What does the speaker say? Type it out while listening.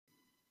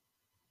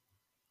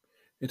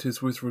It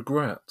is with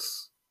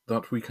regrets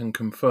that we can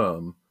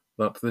confirm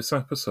that this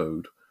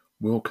episode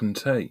will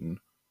contain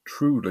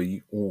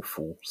truly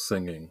awful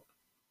singing.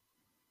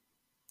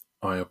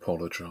 I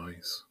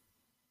apologise.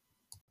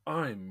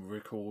 I'm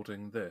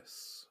recording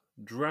this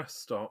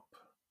dressed up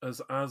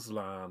as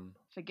Aslan.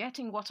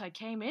 Forgetting what I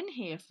came in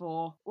here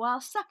for. While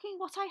sucking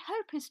what I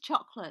hope is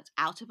chocolate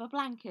out of a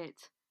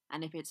blanket.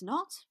 And if it's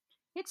not,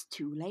 it's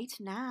too late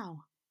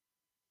now.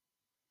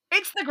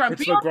 It's the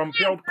Grumpy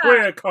Old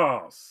Queer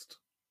Cast.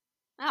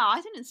 Oh,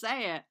 I didn't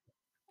say it.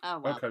 Oh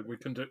well. Okay, we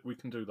can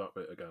do that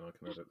bit again. I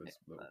can edit this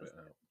little bit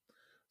out.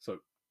 So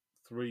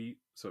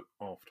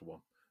after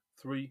one.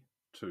 3,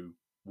 2,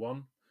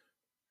 1.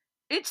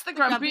 It's the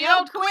Grumpy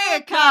Old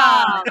Queer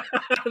Cast!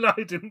 And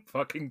I didn't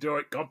fucking do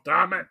it, god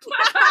damn it!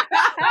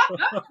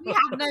 We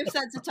have no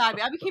sense of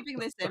timing. I'll be keeping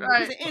this in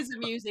because it is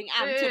amusing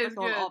and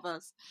typical of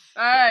us.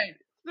 Alright,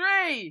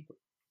 3,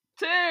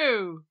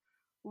 2,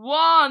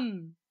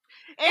 1.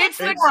 It's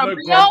the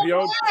Grumpy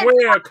Old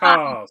Queer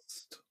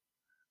Cast!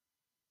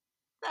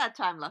 Third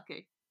time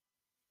lucky.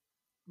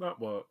 That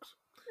works.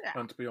 Yeah.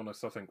 And to be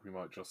honest, I think we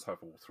might just have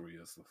all three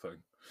as the thing.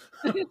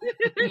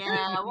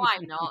 Yeah, why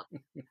not?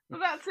 Well,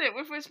 that's it.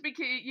 If we're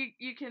speaking,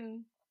 you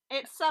can...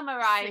 It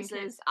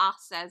summarises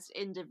us as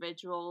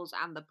individuals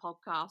and the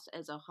podcast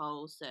as a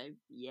whole, so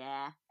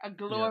yeah. A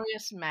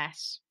glorious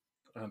mess.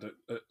 And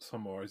it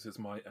summarises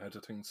my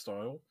editing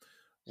style,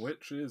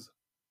 which is,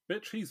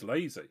 bitch, he's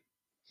lazy.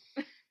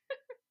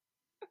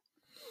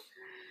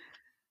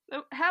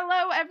 So,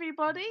 hello,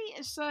 everybody.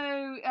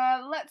 So,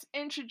 let's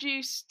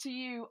introduce to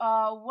you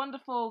our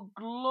wonderful,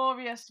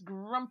 glorious,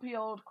 grumpy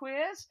old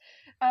queers.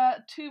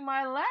 To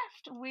my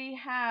left, we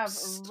have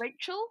Psst.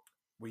 Rachel.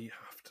 We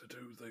have to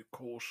do the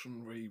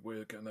cautionary,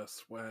 we're gonna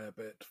swear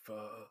bit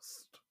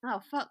first.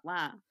 Oh, fuck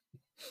that.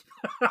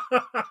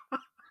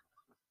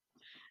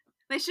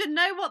 They should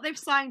know what they've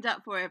signed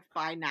up for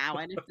by now,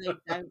 and if they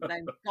don't,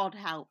 then God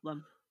help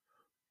them.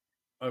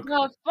 Okay.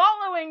 The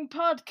following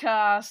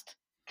podcast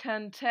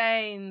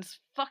contains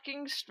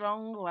fucking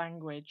strong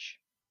language.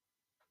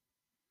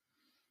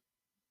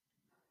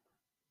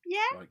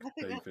 Yeah, Like I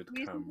think David that's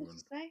reasonable Cameron.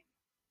 to say.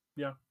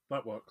 Yeah,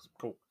 that works.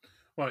 Cool.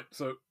 Right,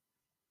 so,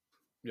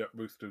 yeah,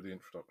 Ruth, do the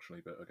introductory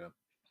bit again.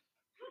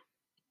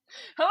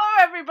 Hello,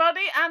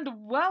 everybody,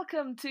 and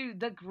welcome to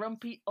the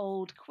Grumpy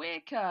Old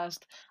Queercast.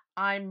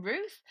 I'm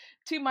Ruth.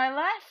 To my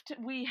left,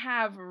 we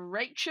have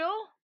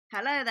Rachel.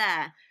 Hello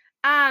there.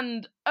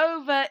 And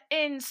over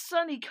in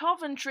sunny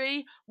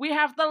Coventry, we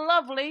have the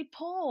lovely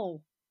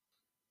Paul.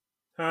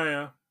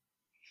 Hiya.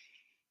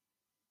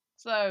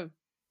 So,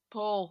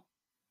 Paul,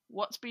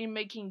 what's been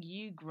making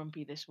you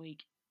grumpy this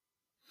week?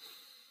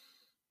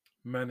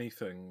 Many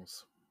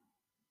things.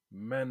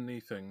 Many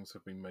things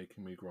have been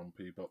making me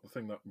grumpy, but the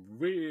thing that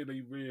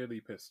really, really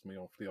pissed me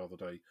off the other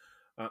day,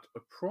 at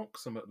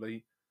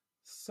approximately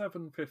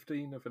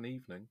 7:15 of an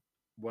evening,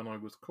 when I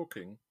was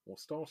cooking, or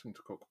starting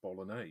to cook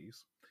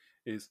bolognese,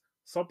 is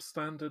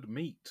substandard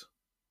meat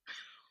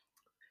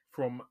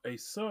from a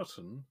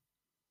certain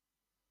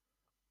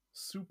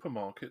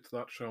supermarket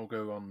that shall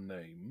go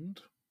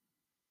unnamed.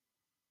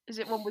 Is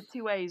it one with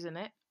 2 A's in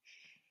it?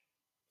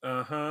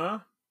 Uh-huh.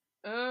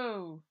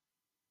 Oh.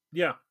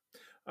 Yeah.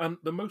 And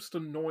the most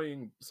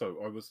annoying...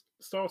 So, I was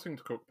starting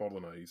to cook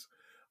bolognese,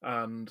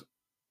 and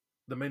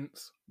the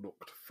mince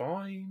looked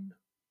fine.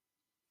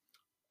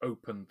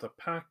 Opened the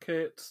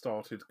packet,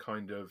 started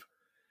kind of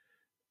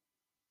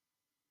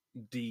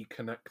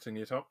deconnecting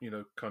it up,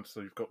 kind of so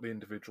you've got the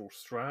individual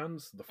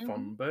strands, the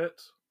fun bit.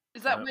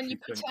 Is that when you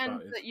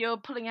pretend that you're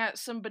pulling out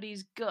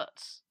somebody's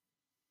guts?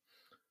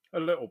 A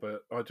little bit.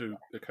 I do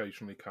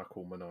occasionally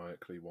cackle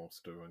maniacally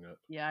whilst doing it.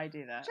 Yeah, I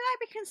do that. Should I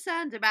be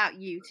concerned about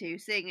you two,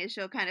 seeing as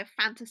you're kind of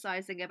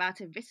fantasising about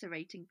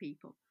eviscerating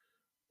people?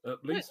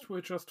 At least we're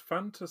just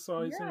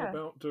fantasising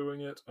about doing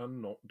it and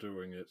not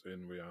doing it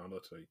in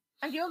reality.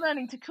 And you're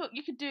learning to cook.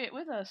 You could do it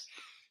with us.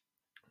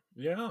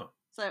 Yeah.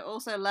 So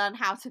also learn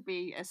how to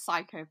be a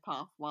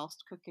psychopath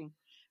whilst cooking.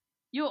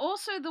 You're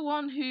also the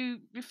one who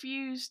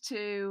refused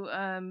to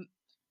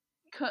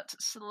cut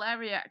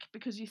celeriac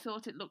because you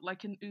thought it looked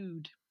like an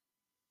ood.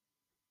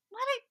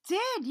 Well, it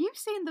did. You've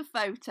seen the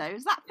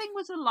photos. That thing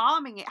was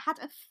alarming. It had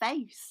a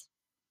face.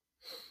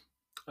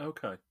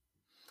 Okay.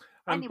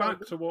 And Anyway,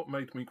 back to what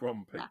made me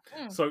grumpy.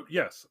 Yeah. So,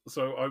 yes.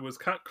 So I was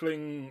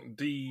cackling,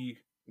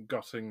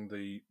 gutting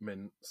the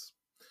mince,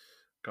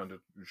 kind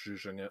of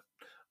zhuzhing it,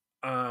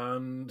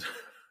 and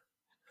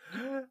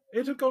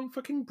it had gone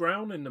fucking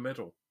brown in the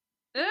middle.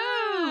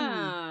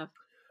 Ooh!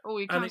 Oh,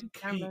 you can't.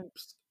 And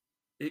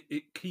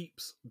it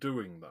keeps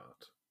doing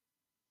that.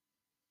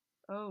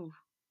 Oh,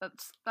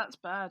 that's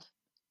bad.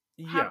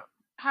 Yeah.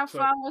 How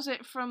far was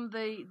it from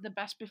the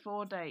best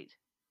before date?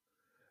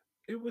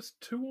 It was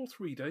 2 or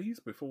 3 days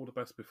before the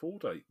best before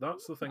date.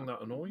 That's the thing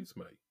that annoys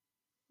me.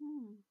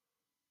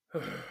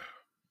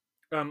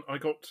 And I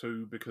got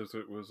 2 because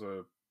it was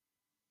a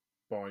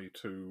buy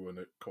 2 and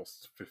it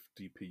costs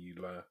 50p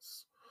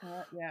less.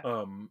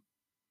 Yeah.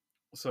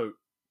 So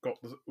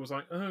was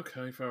like,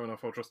 okay, fair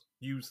enough. I'll just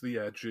use the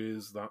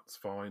edges. That's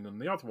fine,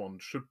 and the other one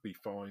should be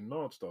fine.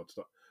 No,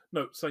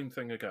 same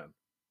thing again.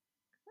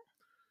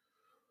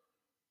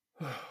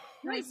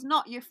 No, it's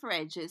not your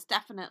fridge. It's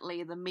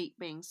definitely the meat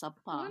being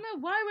subpar. No,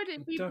 why would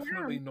it be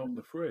Definitely brown? not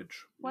the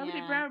fridge. Why would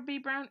it be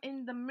brown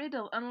in the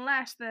middle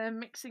unless they're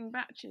mixing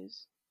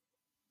batches?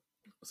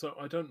 So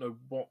I don't know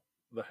what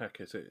the heck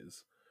it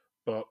is,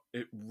 but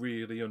it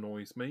really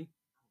annoys me.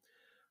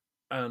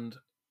 And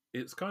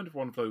it's kind of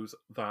one of those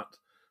that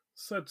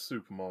said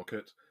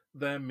supermarket,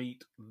 their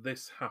meat,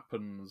 this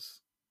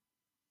happens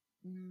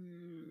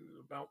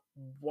about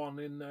 1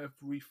 in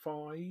every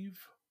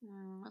 5.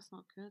 That's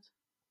not good.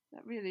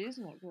 That really is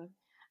not good.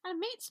 And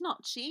meat's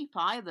not cheap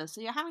either,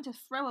 so you're having to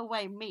throw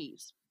away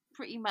meat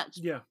pretty much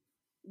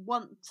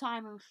one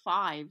time in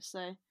 5.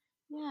 So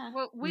yeah.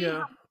 Well,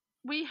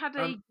 we had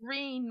a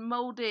green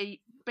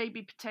mouldy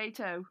baby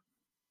potato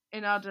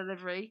in our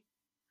delivery.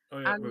 Oh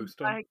yeah, and Ruth,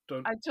 I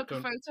took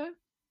a photo,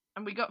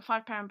 and we got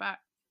 £5 back.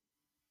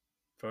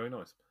 Very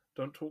nice.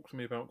 Don't talk to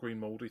me about green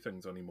mouldy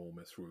things anymore,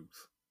 Miss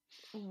Ruth.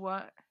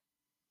 What?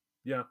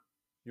 Yeah,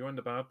 you're in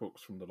the bad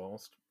books from the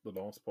last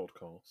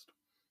podcast.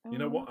 You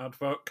know what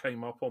advert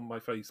came up on my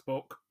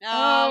Facebook?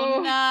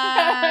 Oh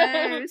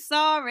no!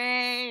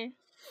 Sorry.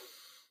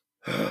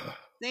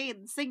 See,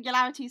 the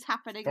singularity's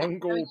happening.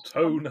 Fungal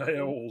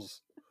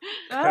toenails.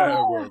 Care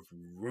of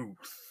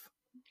Ruth.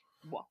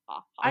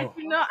 I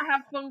do not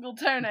have fungal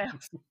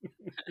toenails.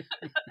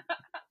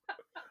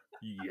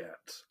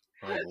 Yet.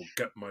 I will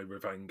get my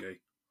revenge.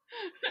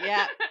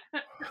 Yeah.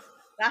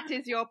 That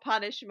is your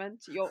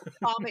punishment, your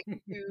karmic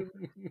doom.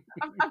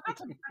 I've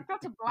got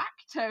a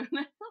black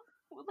toenail.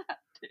 What will that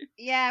do?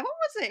 Yeah, what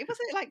was it? Was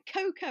it like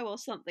cocoa or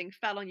something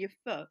fell on your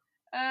foot?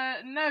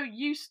 No,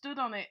 you stood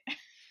on it.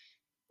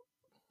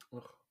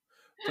 Ugh.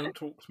 Don't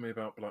talk to me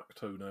about black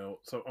toenail.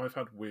 So I've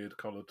had weird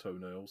coloured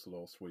toenails the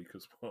last week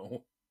as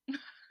well.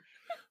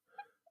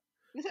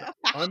 Is it a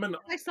fashion?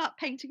 I start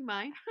painting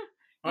mine.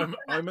 I'm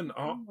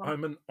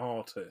an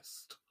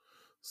artist,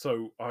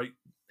 so I've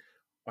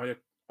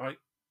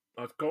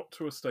got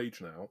to a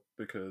stage now,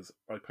 because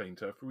I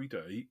paint every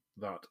day,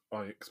 that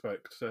I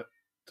expect to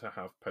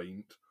have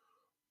paint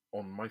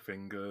on my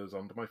fingers,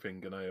 under my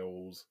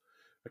fingernails,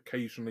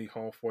 occasionally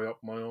halfway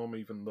up my arm,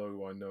 even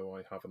though I know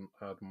I haven't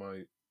had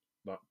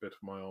that bit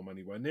of my arm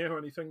anywhere near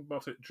anything,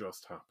 but it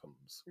just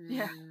happens.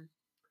 Yeah.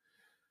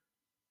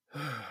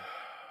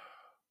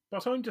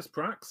 But I'm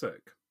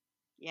dyspraxic.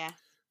 Yeah.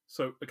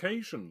 So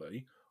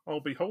occasionally I'll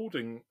be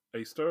holding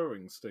a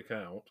stirring stick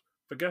out,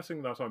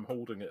 forgetting that I'm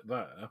holding it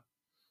there,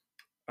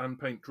 and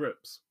paint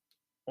drips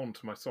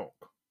onto my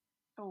sock.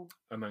 Oh.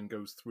 And then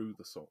goes through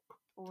the sock.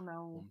 Oh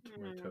no.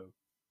 Onto my toe.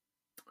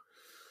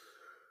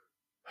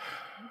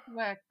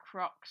 Wear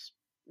Crocs.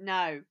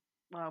 No.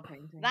 While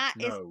painting. That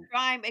is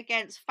crime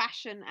against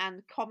fashion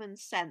and common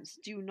sense.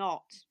 Do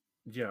not.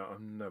 Yeah,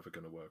 I'm never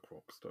going to wear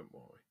Crocs, don't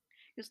worry.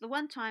 Because the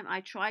one time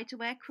I tried to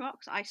wear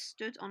Crocs, I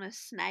stood on a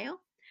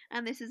snail.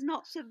 And this is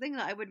not something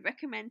that I would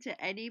recommend to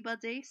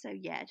anybody. So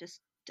yeah,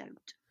 just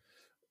don't.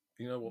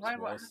 You know what's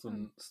worse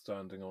than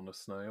standing on a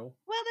snail?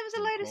 Well, there was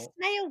a load of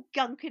snail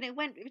gunk and it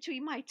went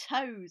between my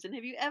toes. And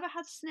have you ever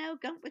had snail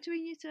gunk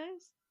between your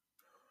toes?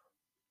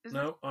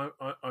 No,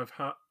 I've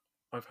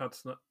had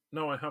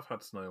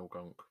snail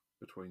gunk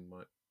between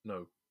my...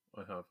 No,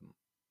 I haven't.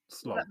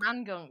 Slug. Is that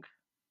man gunk?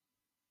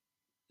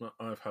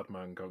 I've had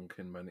man gunk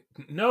in many...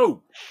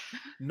 No!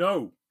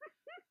 No!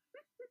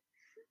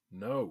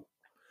 No.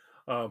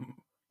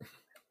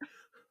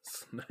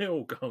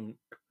 Snail gunk.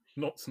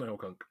 Not snail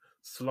gunk.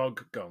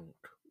 Slug gunk.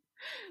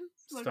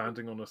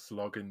 Standing on a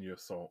slug in your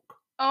sock.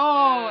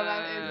 Oh,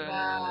 that is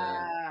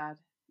bad.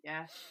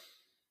 Yes.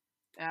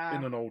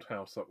 In an old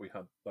house that we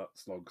had, that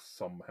slug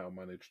somehow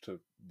managed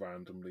to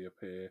randomly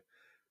appear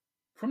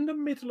from the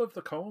middle of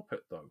the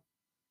carpet, though.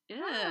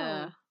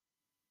 Yeah.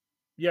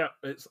 Yeah,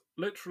 it's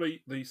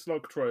literally the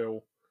slug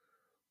trail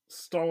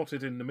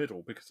started in the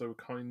middle because they were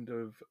kind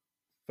of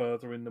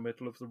further in the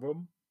middle of the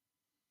room.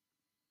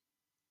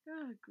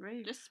 Oh,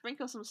 great. Just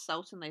sprinkle some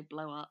salt and they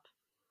blow up.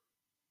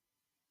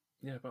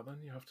 Yeah, but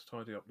then you have to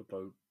tidy up the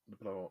blow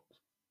up.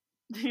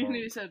 You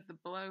knew you said the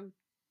blow.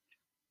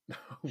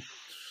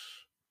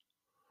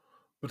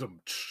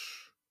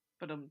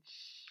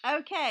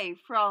 Okay,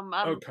 from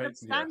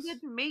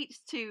standard meat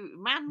to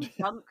man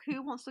gunk,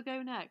 who wants to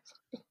go next?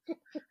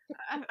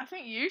 I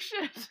think you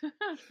should.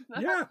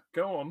 Yeah,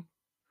 go on.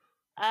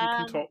 You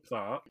can top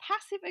that.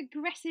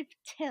 Passive-aggressive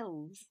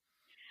tills.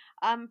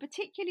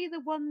 Particularly the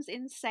ones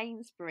in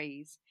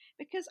Sainsbury's.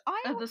 Because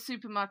the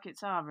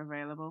supermarkets are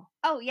available.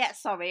 Oh, yeah,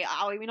 sorry.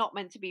 We're not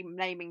meant to be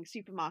naming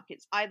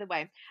supermarkets. Either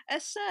way. A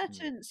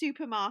certain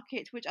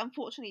supermarket, which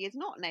unfortunately is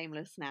not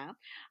nameless now,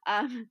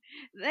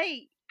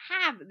 they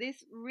have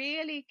this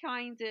really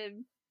kind of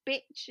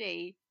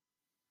bitchy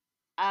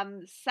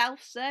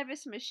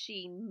self-service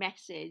machine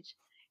message.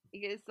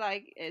 It's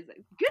like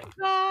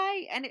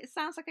goodbye, and it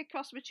sounds like a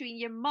cross between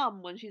your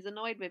mum when she's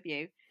annoyed with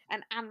you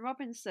and Anne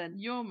Robinson.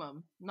 Your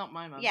mum, not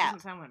my mum. Yeah. Doesn't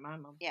sound like my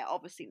mum. Yeah,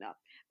 obviously not.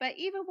 But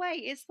either way,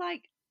 it's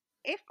like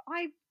if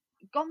I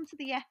gone to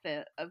the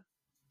effort of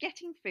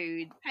getting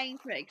food, paying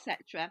for it,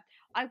 etc.,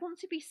 I want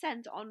to be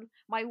sent on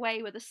my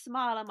way with a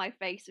smile on my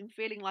face and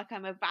feeling like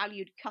I'm a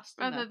valued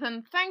customer. Rather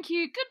than thank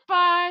you,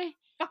 goodbye.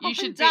 Fuck You off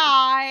should and be-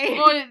 die.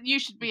 Or you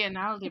should be an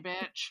Aldi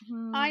bitch.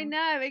 I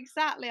know,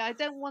 exactly. I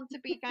don't want to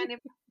be kind of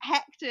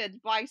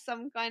hectored by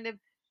some kind of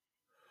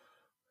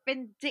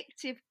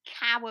vindictive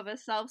cow of a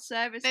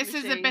self-service This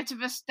machine. is a bit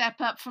of a step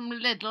up from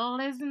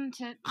Lidl, isn't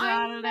it, I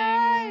darling?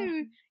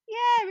 know.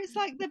 Yeah, it's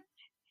like the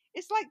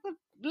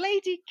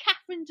Lady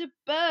Catherine de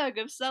Bourgh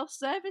of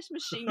self-service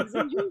machines.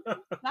 And you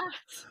want that?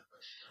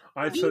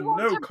 I Do you send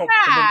want no a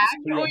compliments bag,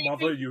 to your or you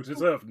mother. think- You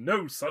deserve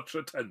no such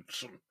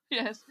attention.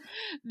 Yes.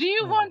 Do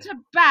you want a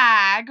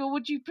bag, or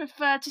would you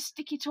prefer to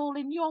stick it all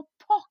in your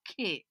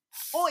pockets?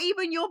 Or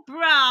even your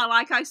bra,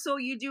 like I saw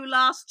you do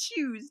last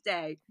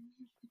Tuesday.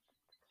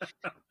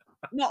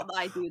 Not that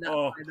I do that,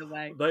 Oh, by the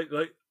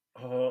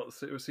way.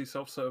 Seriously,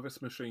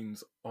 self-service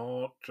machines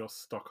are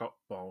just stuck-up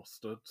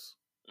bastards.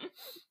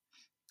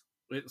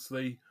 It's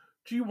the,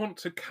 do you want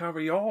to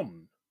carry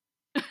on?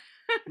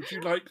 Would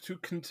you like to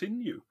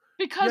continue?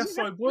 Because Yes,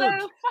 you're I a would.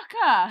 slow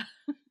fucker.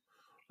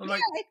 I'm like,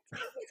 Yeah,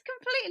 it's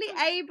completely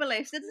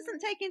ableist. It doesn't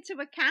take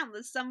into account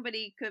that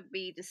somebody could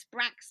be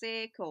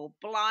dyspraxic or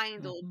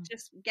blind or Mhm.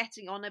 just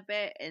getting on a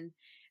bit and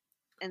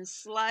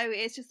slow.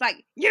 It's just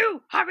like,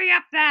 you hurry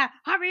up there,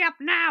 hurry up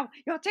now.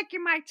 You're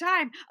taking my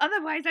time.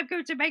 Otherwise, I'm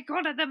going to make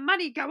all of the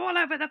money go all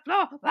over the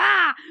floor.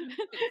 Ah!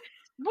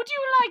 Would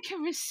you like a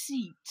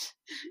receipt?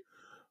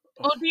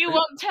 Or do you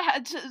want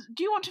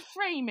do you want to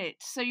frame it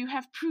so you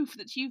have proof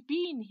that you've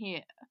been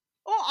here?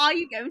 Or are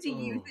you going to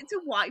use it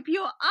to wipe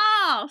your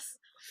ass?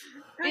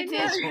 It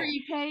is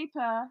free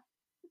paper.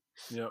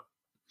 yeah.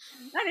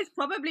 And it's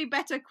probably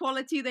better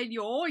quality than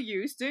you're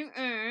used to.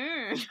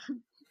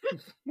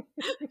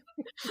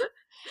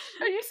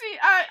 You see,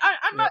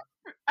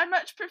 I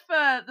much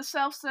prefer the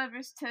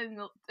self-service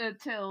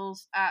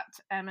tills at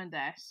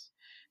M&S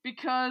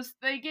because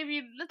they give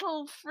you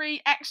little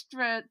free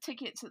extra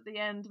tickets at the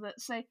end that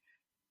say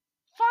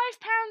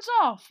 £5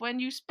 off when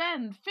you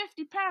spend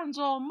 £50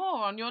 or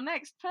more on your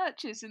next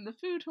purchase in the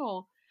food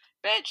hall.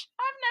 Bitch,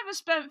 I've never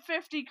spent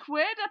 50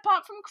 quid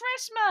apart from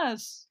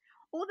Christmas.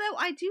 Although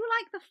I do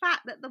like the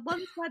fact that the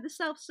ones where the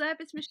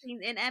self-service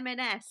machines in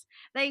M&S,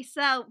 they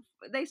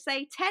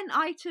say 10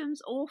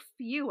 items or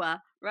fewer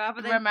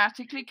rather than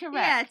Grammatically correct.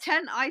 yeah,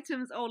 10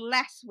 items or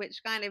less,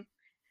 which kind of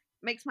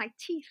makes my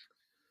teeth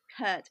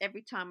hurt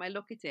every time I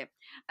look at it.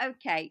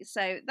 Okay,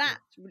 so that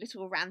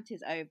little rant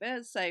is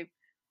over. So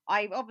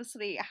I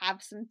obviously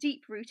have some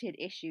deep-rooted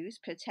issues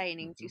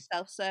pertaining to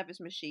self-service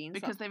machines.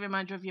 Because they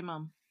remind you of your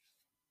mum.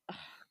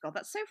 God,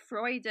 that's so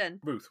Freudian.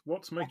 Ruth,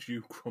 what's made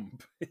you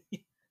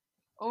grumpy?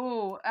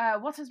 Oh,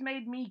 what has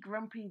made me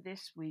grumpy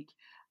this week?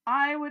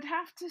 I would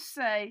have to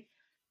say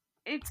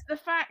it's the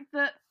fact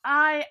that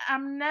I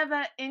am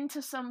never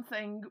into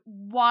something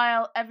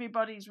while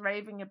everybody's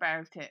raving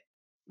about it.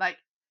 Like,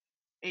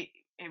 it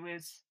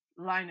was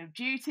Line of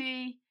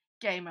Duty,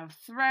 Game of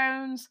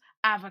Thrones,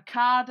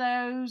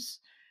 avocados.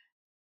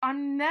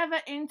 I'm never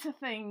into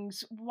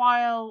things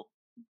while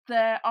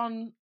they're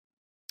on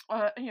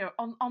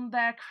on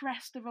their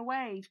crest of a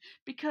wave,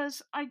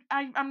 because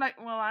I'm like,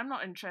 well, I'm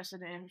not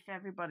interested in it if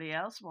everybody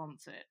else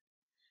wants it.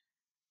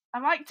 I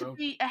like to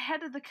be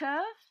ahead of the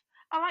curve.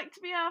 I like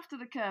to be after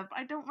the curve.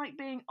 I don't like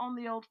being on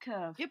the old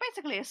curve. You're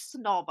basically a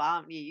snob,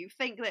 aren't you? You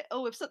think that,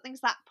 oh, if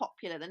something's that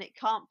popular, then it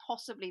can't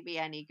possibly be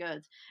any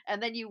good.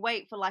 And then you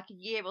wait for like a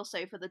year or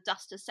so for the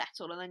dust to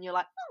settle, and then you're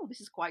like, oh,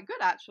 this is quite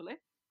good, actually.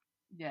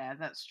 Yeah,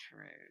 that's true.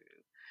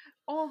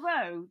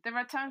 Although, there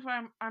are times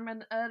where I'm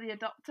an early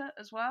adopter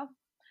as well.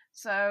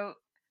 So,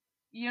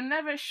 you're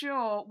never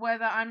sure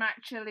whether I'm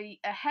actually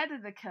ahead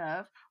of the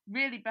curve,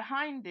 really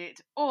behind it,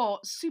 or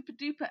super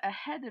duper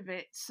ahead of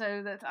it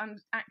so that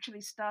I'm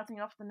actually starting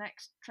off the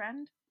next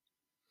trend.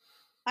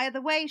 Either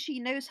way,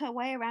 she knows her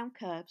way around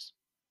curves.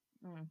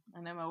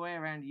 I know my way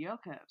around your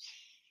curves.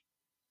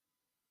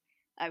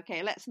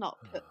 Okay, let's not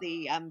put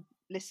the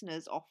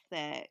listeners off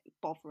their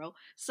Bovril.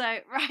 So,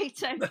 right,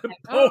 okay.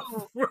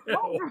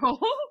 Bovril?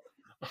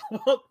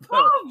 What the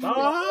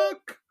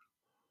fuck?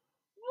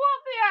 What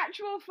the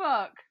actual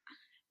fuck?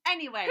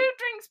 Anyway, who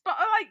drinks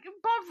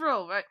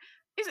Bovril? Right?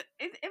 Was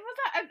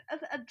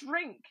that a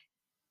drink?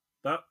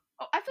 I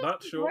thought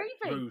that's your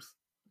gravy.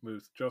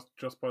 Ruth.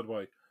 Just by the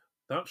way,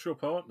 that's your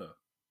partner.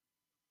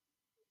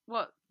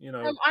 What? You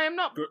know, no, I am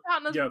not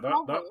partners with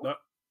Bovril. that.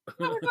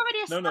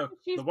 no,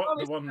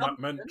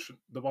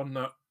 the one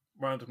that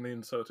randomly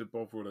inserted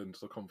Bovril into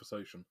the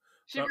conversation.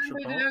 She that's your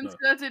partner.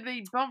 inserted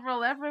the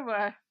Bovril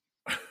everywhere.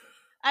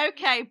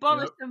 Okay,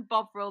 Boris and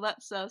Bovril,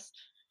 that's us.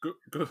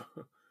 Good.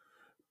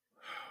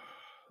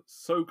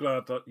 So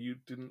glad that you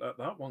didn't let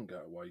that one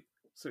get away.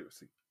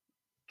 Seriously,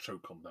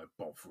 choke on their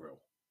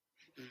Bovril.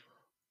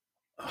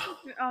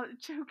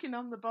 Choking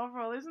on the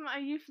Bovril, isn't that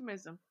a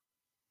euphemism?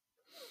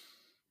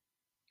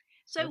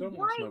 So I don't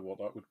want to know what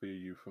that would be a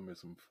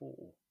euphemism for.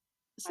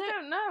 I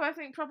don't know. I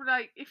think probably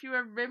like if you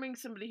were rimming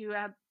somebody who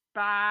had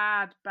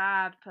bad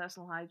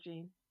personal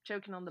hygiene,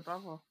 choking on the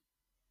Bovril.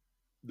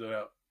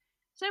 Yeah.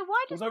 So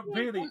why does Although,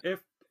 really,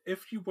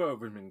 if you were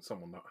rimming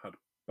someone that had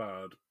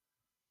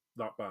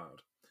that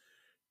bad,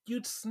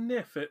 you'd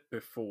sniff it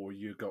before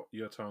you got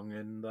your tongue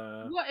in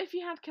there. What if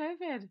you had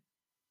COVID?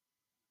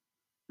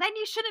 Then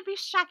you shouldn't be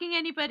shagging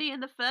anybody in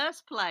the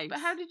first place. But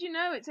how did you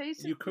know it's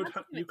You could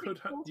have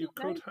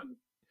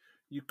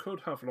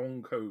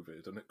long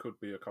COVID, and it could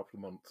be a couple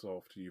of months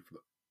after you've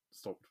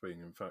stopped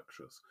being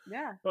infectious.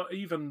 Yeah, But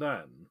even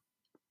then,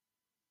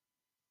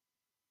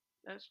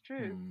 that's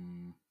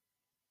true.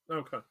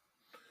 Okay.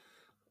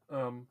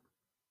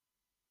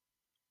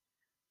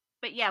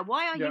 But yeah,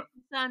 why are you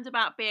concerned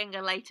about being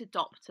a late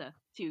adopter?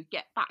 To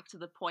get back to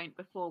the point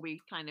before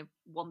we kind of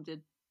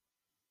wandered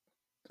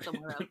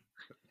somewhere else.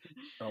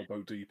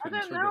 Elbow deep I into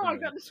don't know. I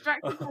rimming. got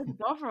distracted by the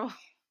Bovril.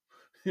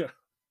 Yeah.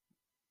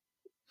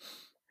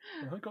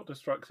 I got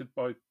distracted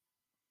by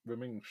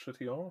rimming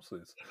shitty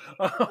arses.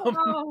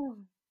 Oh.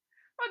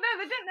 Well, no,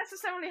 they don't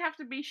necessarily have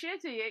to be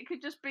shitty. It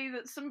could just be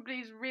that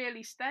somebody's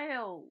really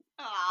stale.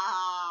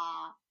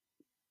 Ah.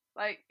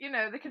 Like,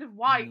 they could have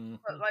wiped,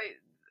 but like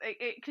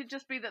it could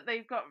just be that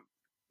they've got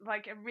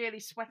like a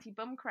really sweaty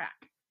bum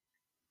crack.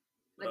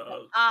 Like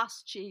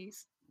ass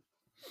cheese.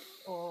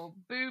 Or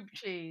boob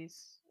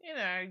cheese.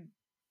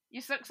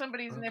 You suck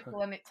somebody's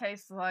nipple and it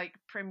tastes like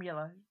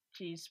Primula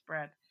cheese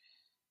spread.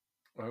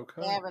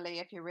 Okay. Verily,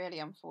 if you're really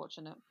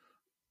unfortunate.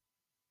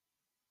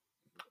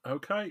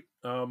 Okay.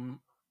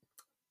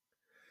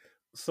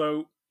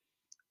 So.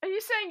 Are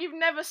you saying you've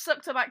never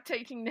sucked a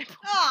lactating nipple?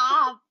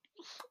 Ah!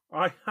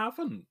 I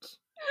haven't.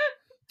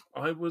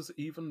 I was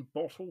even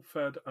bottle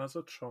fed as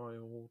a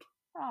child.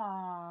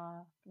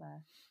 Ah,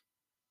 bless.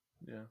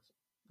 Yes.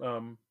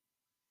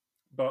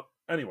 But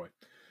anyway,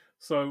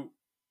 so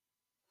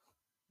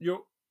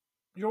you're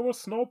a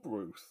snob,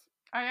 Ruth.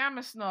 I am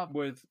a snob.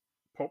 With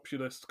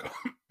populist.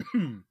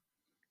 Did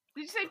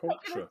you say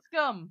populist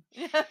scum?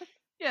 Yeah.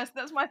 Yes,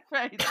 that's my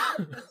phrase.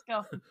 Populist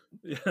scum.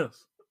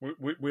 Yes,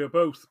 we are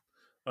both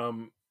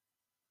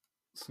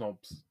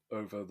snobs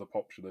over the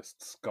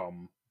populist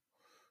scum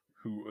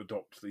who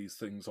adopt these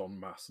things en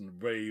masse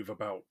and rave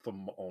about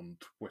them on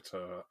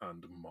Twitter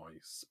and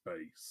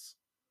MySpace.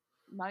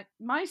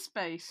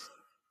 MySpace?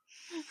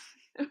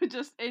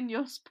 Just in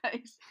your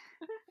space.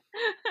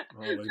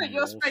 In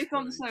your space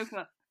on the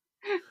sofa.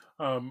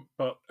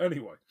 But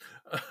anyway,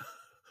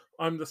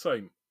 I'm the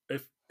same.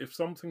 If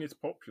something is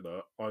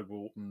popular, I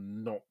will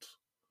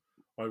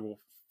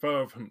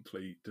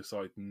fervently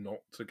decide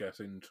not to get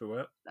into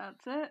it.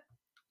 That's it.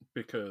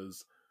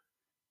 Because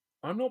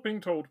I'm not being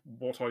told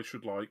what I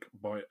should like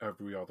by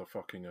every other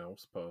fucking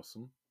else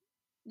person.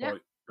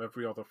 Yep. By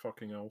every other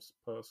fucking else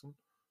person.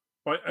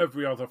 By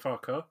every other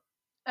fucker.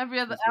 Every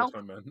other elf. What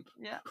I meant.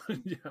 Yeah.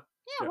 Yeah,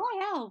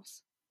 why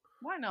elves?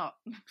 Why not?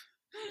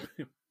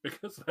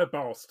 Because they're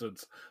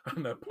bastards.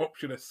 And they're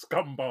populist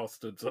scum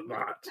bastards at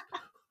that.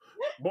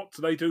 What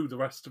do they do the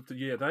rest of the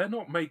year? They're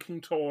not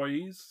making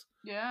toys.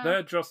 Yeah.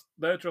 They're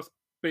just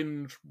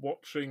binge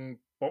watching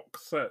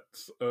box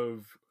sets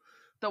of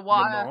The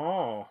Wire.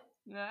 Lamar.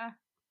 Yeah.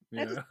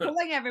 They're just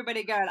pulling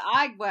everybody going,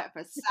 I work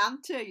for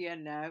Santa,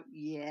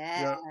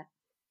 Yeah.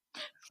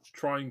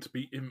 Trying to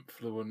be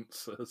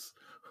influencers.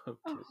 Oh,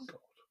 dear God.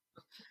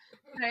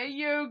 Hey,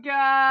 you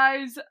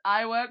guys,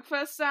 I work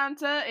for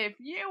Santa. If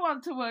you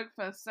want to work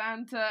for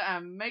Santa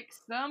and make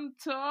some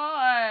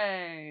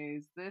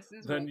toys, this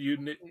is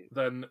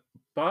then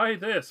buy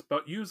this,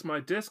 but use my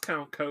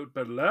discount code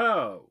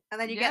below. And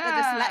then you get the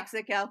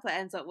dyslexic elf that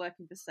ends up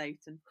working for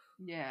Satan.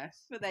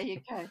 Yes. But there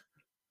you go.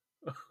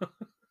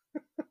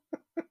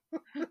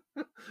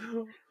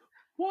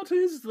 What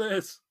is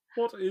this?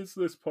 What is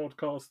this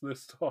podcast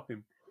this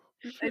time?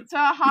 It's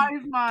a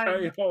hive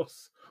mind.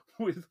 Chaos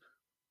with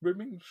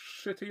rimming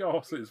shitty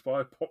asses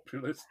via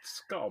populist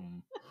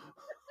scum.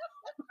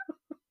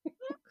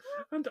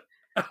 And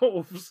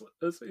elves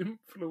as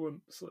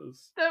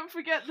influencers. Don't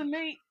forget the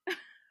meat.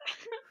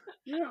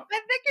 Yeah.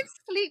 I think it's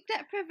sleep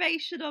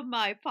deprivation on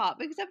my part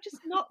because I'm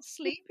just not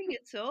sleeping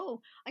at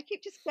all. I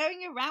keep just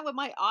going around with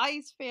my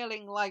eyes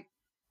feeling like,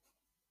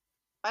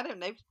 I don't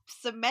know,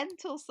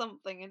 cement or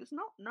something, and it's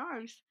not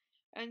nice.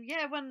 And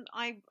yeah, when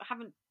I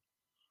haven't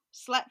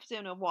slept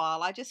in a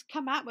while, I just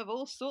come out with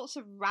all sorts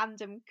of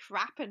random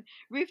crap, and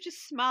Ruth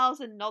just smiles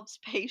and nods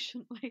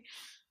patiently.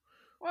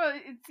 Well,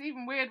 it's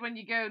even weird when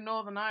you go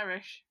Northern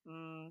Irish.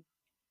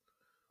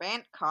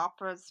 Bent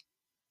coppers.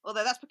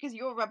 Although that's because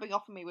you're rubbing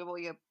off on me with all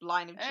your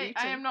line of duty.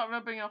 I am not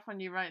rubbing off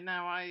on you right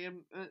now. I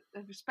am a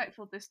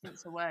respectful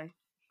distance away.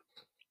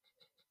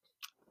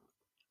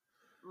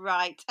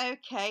 Right,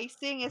 okay.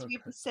 Seeing as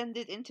we've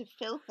descended into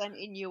filth and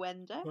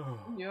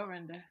innuendo.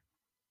 Innuendo.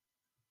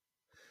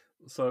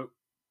 So,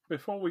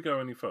 before we go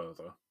any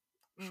further,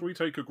 should we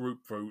take a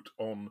group vote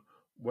on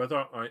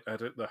whether I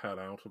edit the hell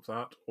out of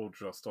that or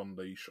just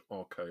unleash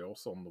our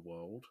chaos on the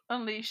world?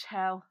 Unleash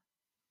hell.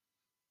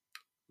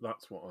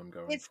 That's what I'm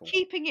going for. It's for.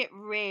 Keeping it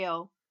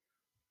real.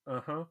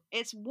 Uh-huh.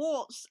 It's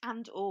warts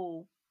and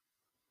all.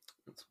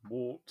 It's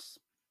warts.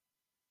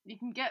 You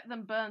can get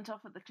them burnt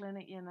off at the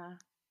clinic, you know.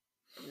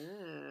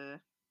 Ugh.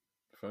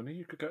 If only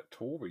you could get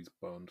Tories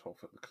burnt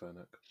off at the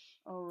clinic.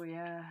 Oh,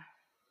 yeah.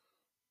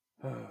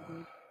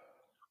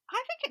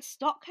 I think it's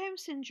Stockholm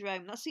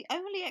Syndrome. That's the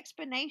only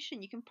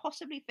explanation you can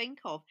possibly think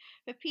of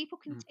for people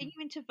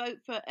continuing to vote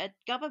for a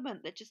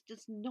government that just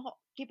does not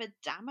give a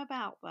damn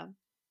about them.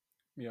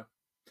 Yeah.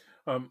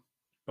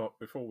 But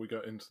before we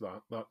get into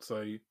that, that's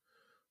a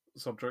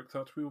subject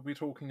that we will be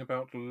talking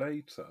about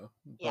later.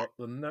 Yeah. But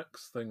the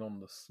next thing on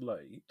the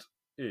slate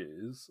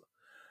is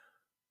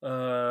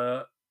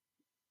Rach,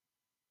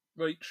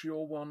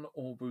 your one,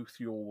 or Ruth,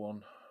 your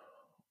one?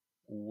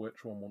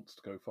 Which one wants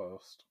to go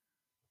first?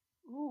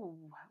 Ooh,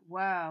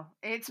 wow.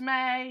 It's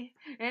May.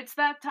 It's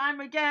that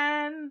time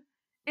again.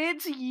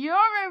 It's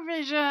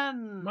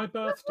Eurovision. My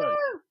birthday.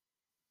 Woo-hoo!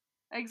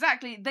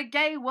 Exactly. The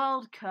Gay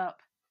World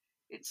Cup.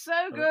 It's so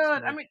And good.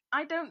 it's my- I mean,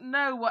 I don't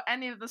know what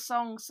any of the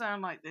songs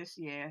sound like this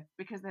year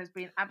because there's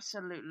been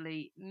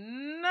absolutely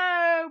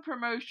no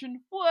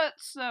promotion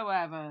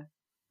whatsoever.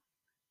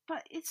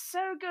 But it's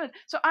so good.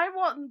 So I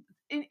want,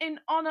 in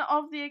honor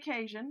of the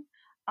occasion,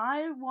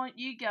 I want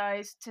you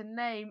guys to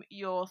name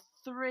your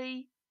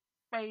 3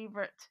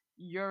 favorite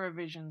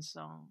Eurovision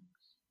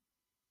songs.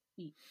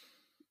 Each.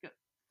 You've got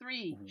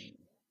 3 each.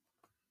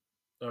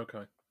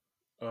 Okay.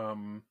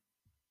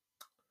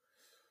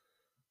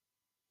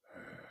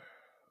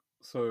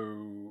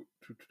 So,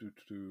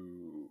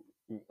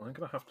 I'm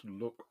gonna have to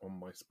look on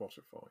my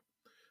Spotify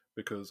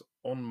because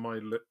on my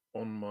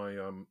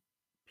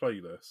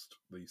playlist,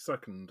 the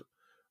second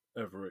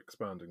ever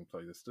expanding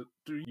playlist.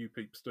 Do you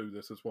peeps do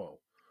this as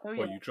well? Oh,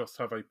 Where yeah. you just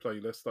have a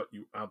playlist that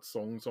you add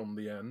songs on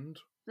the end,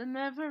 The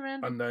never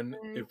ending and then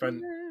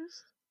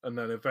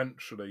playlist.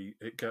 eventually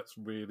it gets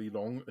really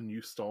long, and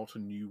you start a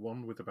new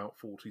one with about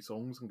 40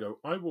 songs, and go,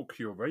 I will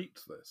curate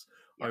this.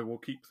 Yeah. I will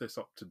keep this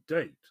up to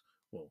date.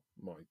 Well,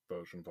 my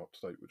version of up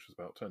to date, which is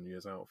about 10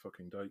 years out of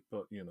fucking date,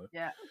 but you know,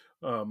 Yeah.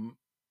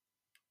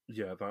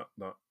 yeah,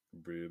 that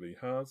really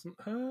hasn't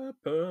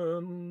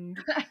happened.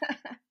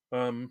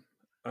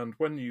 And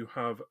when you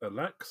have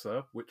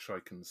Alexa, which I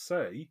can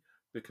say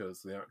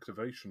because the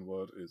activation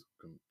word is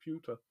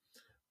computer,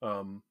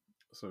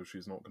 so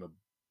she's not going to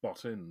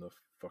butt in, the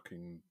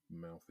fucking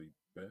mouthy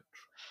bitch.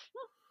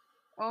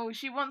 Oh,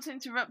 she once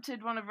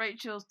interrupted one of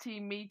Rachel's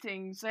team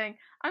meetings saying,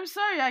 I'm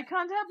sorry, I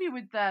can't help you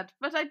with that,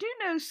 but I do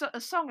know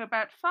a song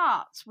about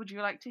farts. Would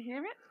you like to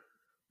hear it?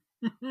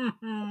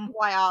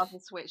 Why ours are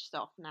switched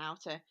off now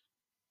to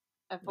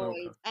avoid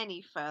Okay.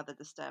 any further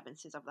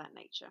disturbances of that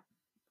nature.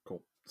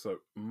 Cool.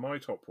 So my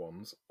top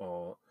ones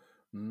are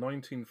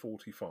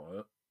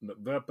 1945.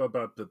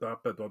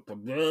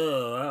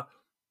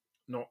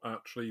 Not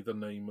actually the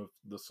name of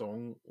the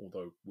song,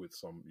 although with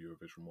some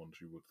Eurovision ones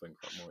you would think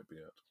that might be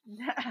it.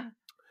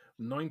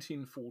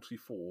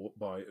 1944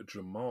 by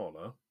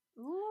Jamala,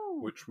 Ooh.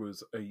 which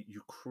was a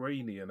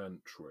Ukrainian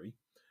entry,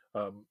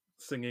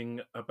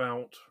 singing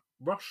about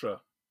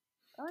Russia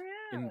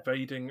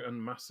invading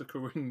and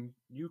massacring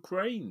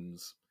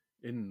Ukrainians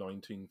in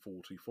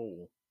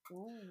 1944.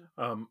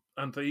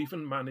 And they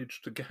even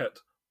managed to get,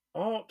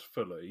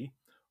 artfully,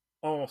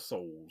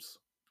 arseholes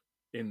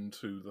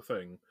into the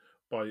thing.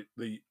 By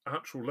the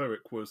actual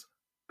lyric was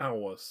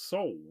our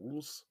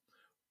souls,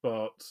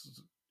 but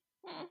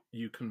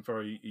you can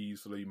very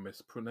easily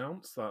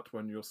mispronounce that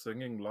when you're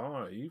singing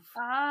live.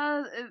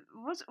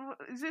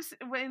 Is this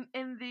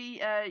in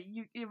the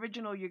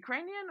original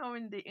Ukrainian or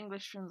in the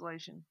English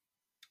translation?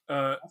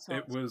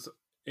 It was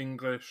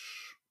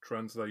English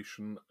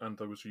translation, and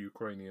there was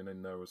Ukrainian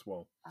in there as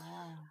well.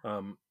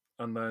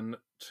 And then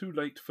Too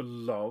Late for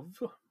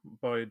Love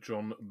by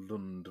John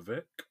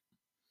Lundvik.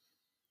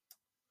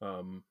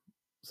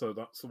 So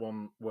that's the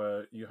one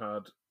where you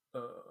had,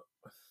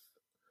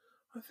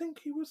 I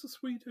think he was a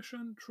Swedish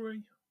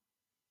entry.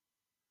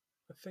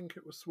 I think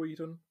it was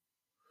Sweden.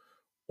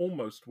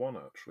 Almost won,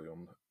 actually,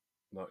 on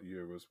that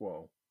year as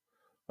well.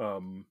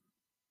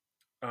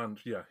 And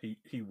yeah,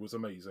 he was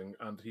amazing.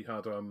 And he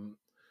had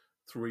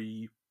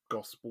 3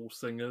 gospel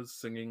singers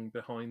singing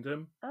behind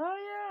him. Oh,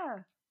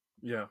 yeah.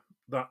 Yeah,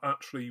 that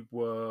actually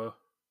were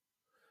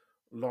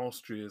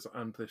last year's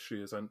and this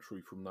year's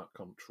entry from that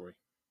country.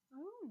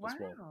 Oh, wow. As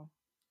well.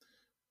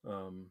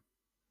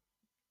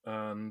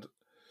 And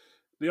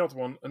the other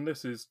one, and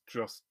this is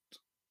just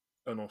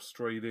an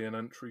Australian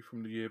entry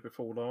from the year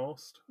before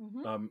last,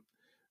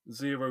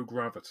 Zero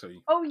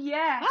Gravity. Oh,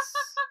 yes.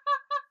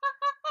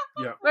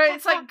 Yeah. Where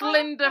it's like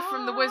Glinda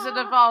from The Wizard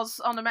of Oz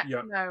on a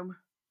metronome.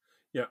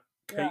 Yeah.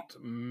 Kate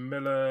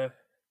Miller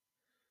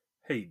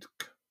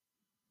Heidke.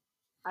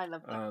 I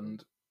love that.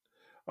 And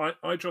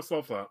I just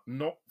love that.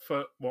 Not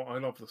for, well, I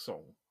love the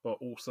song, but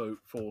also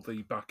for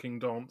the backing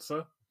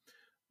dancer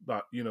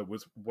that, you know,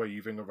 was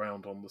waving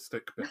around on the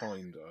stick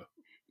behind her.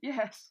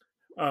 Yes.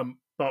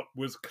 But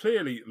was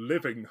clearly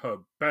living her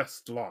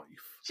best life.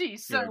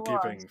 She's so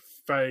giving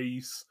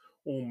face,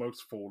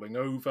 almost falling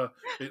over.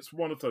 It's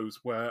one of those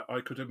where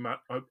I could imagine.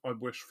 I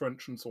wish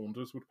French and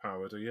Saunders would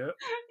parody it.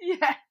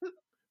 Yeah.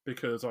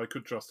 Because I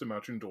could just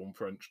imagine Dawn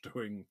French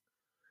doing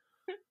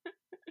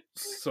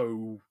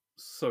so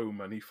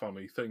many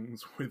funny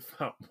things with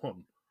that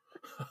one.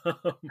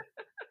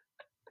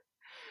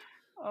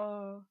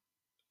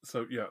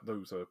 So yeah,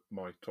 those are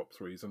my top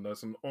threes, and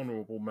there's an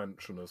honourable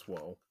mention as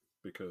well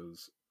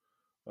because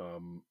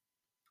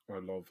I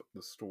love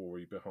the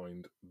story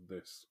behind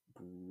this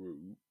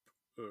group.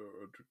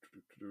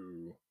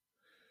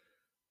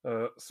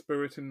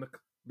 Spirit in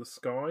the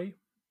Sky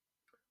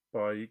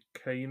by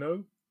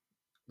Kano,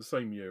 the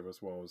same year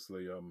as well as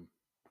the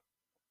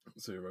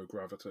Zero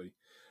Gravity.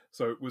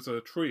 So it was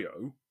a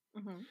trio,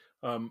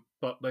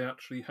 but they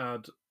actually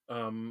had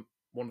one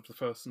of the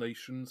First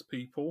Nations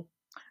people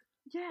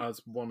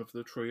as one of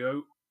the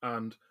trio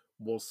and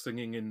was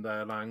singing in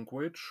their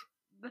language.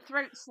 The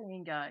throat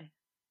singing guy.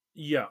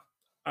 Yeah,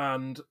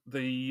 and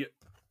the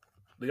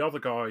other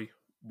guy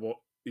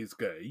is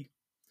gay,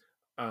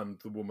 and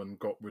the woman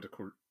got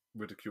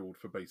ridiculed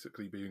for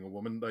basically being a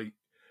woman. They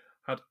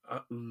had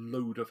a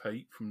load of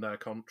hate from their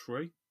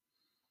country,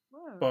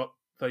 but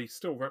they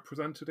still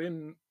represented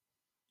in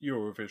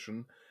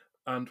Eurovision.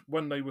 And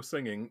when they were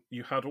singing,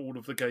 you had all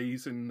of the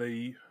gays in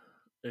the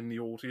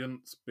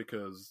audience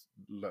because,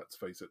 let's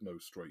face it, no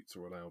straights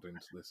are allowed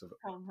into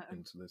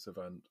this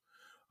event.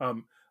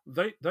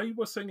 They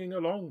were singing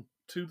along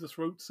to the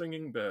throat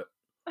singing bit,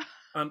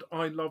 and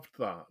I loved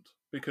that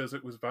because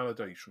it was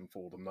validation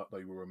for them that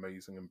they were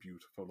amazing and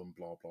beautiful and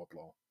blah blah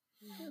blah.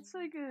 That's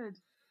so good.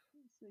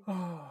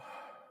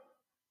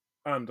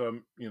 And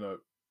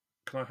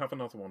can I have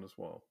another one as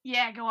well?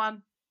 Yeah, go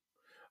on.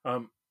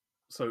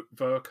 So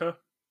Verka.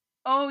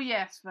 Oh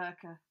yes,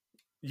 Verka.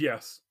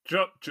 Yes,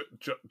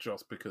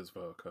 just because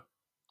Verka.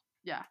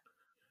 Yeah.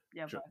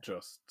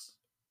 Just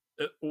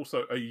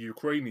also a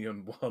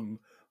Ukrainian one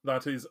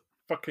that is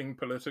fucking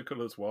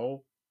political as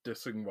well,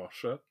 dissing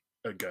Russia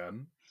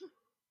again.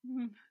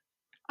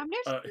 I'm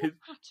noticing a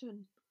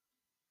pattern.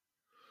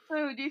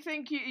 So, do you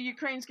think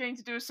Ukraine's going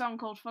to do a song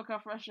called "Fuck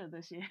Off Russia"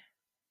 this year?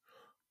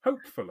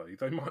 Hopefully,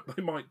 they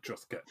might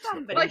just get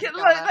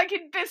like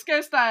in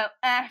disco style.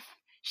 F,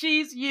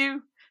 she's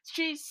U,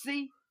 she's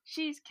C,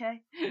 she's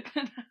K.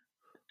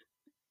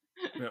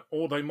 Yeah,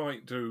 or they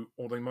might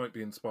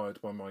be inspired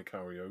by my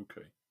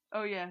karaoke.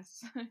 Oh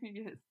yes,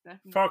 yes,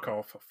 definitely. Fuck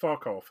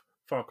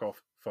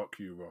off, fuck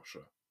you,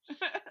 Russia.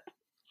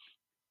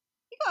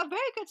 You got a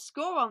very good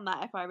score on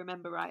that, if I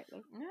remember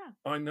rightly. Yeah,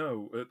 I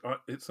know.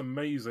 It's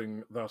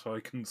amazing that I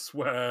can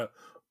swear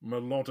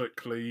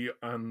melodically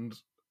and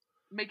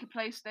make a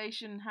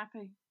PlayStation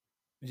happy.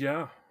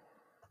 Yeah,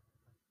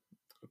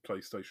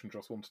 PlayStation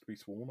just wanted to be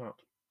sworn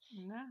at.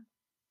 Yeah.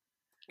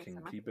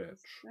 Kinky bitch.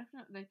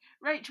 Definitely.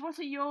 Rach, what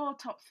are your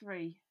top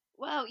three?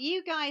 Well,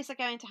 you guys are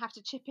going to have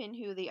to chip in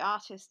who the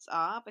artists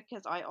are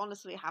because I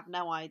honestly have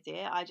no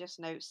idea. I just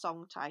know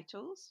song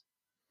titles.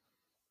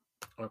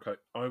 Okay,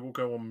 I will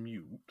go on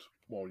mute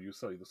while you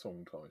say the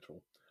song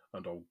title,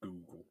 and I'll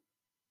Google.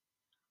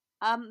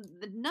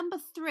 The number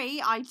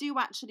three, I do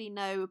actually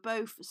know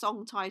both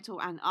song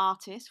title and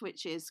artist,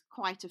 which is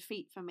quite a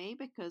feat for me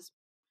because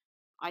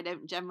I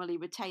don't generally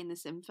retain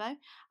this info.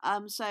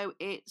 So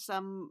it's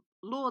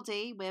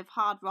Lordi with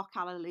Hard Rock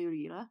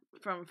Hallelujah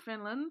from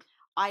Finland.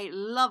 I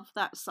love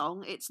that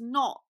song. It's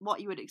not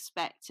what you would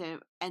expect to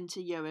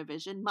enter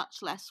Eurovision, much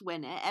less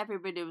win it.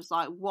 Everybody was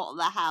like, "What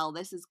the hell?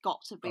 This has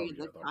got to be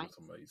that was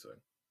amazing.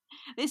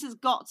 This has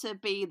got to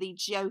be the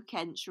joke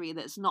entry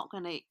that's not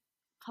going to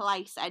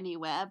place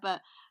anywhere."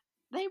 But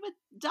they were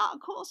dark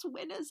horse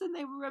winners, and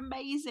they were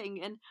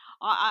amazing. And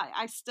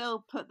I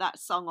still put that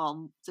song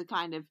on to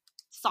kind of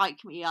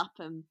psych me up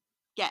and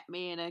get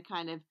me in a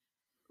kind of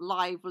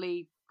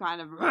lively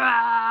kind of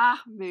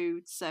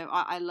mood. So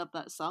I love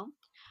that song.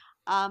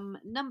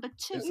 Number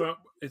two.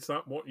 Is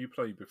that what you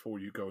play before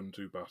you go and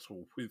do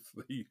battle with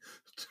the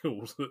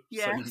tools at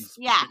Sainsbury's?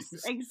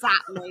 Yes,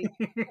 exactly.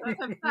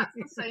 That's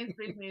the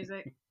Sainsbury's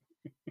music.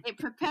 It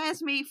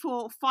prepares me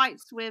for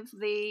fights with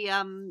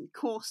the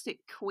caustic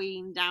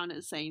queen down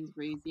at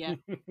Sainsbury's, yeah.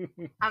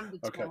 And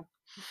the tour.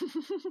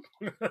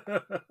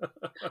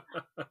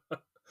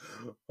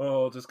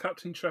 Oh, does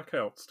Captain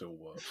Checkout still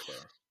work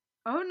there?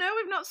 Oh no,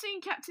 we've not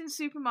seen Captain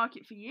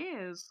Supermarket for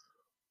years.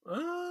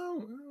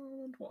 Oh, I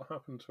wonder what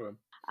happened to him.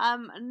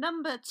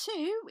 Number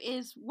two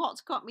is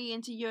what got me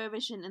into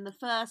Eurovision in the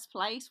first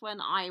place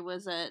when I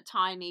was a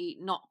tiny,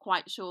 not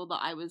quite sure that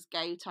I was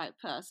gay type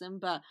person,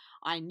 but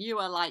I knew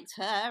I liked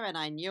her and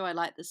I knew I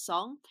liked the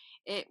song.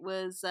 It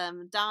was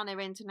Dana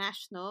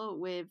International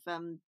with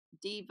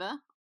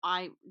Diva.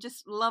 I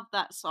just love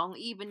that song.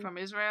 Even from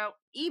Israel.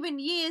 Even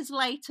years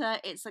later,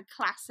 it's a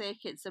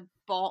classic. It's a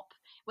bop.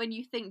 When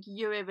you think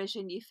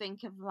Eurovision, you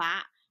think of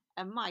that.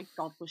 And my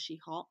God, was she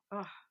hot.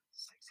 Oh,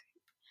 sexy.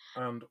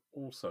 And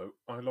also,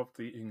 I love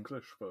the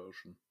English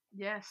version.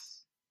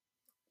 Yes.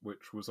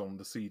 Which was on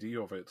the CD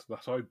of it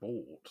that I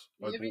bought.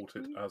 I bought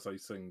it as a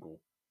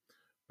single.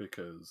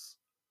 Because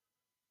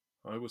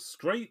I was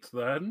straight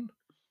then.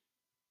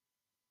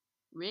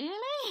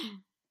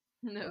 Really?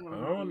 No.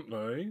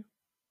 Apparently.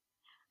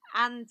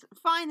 And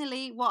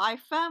finally, what I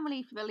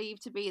firmly believe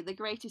to be the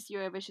greatest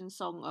Eurovision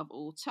song of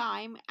all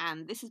time,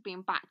 and this has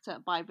been backed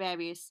up by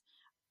various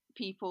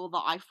people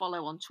that I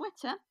follow on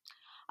Twitter.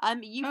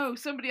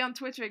 Somebody on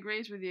Twitter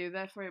agrees with you,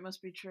 therefore it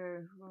must be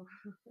true.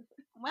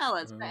 Well,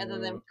 it's better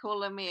than them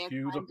calling me a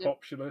Cue the kind of...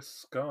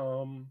 populist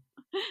scum.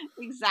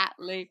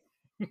 Exactly.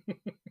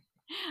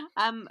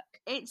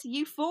 It's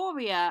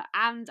Euphoria,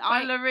 and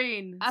By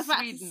Loreen, I was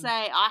about to Sweden.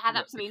 say I had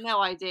Yep. absolutely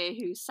no idea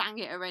who sang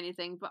it or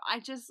anything, but I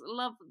just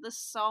love the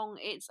song.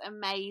 It's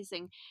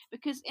amazing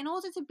because in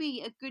order to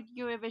be a good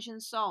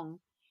Eurovision song,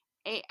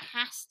 it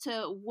has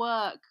to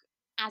work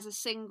as a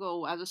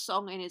single, as a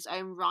song in its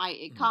own right.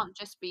 It can't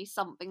just be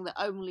something that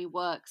only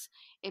works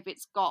if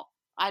it's got,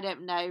 I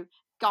don't know,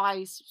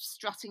 guys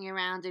strutting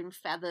around in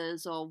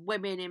feathers or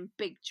women in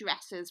big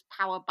dresses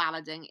power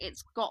ballading.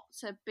 It's got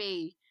to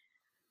be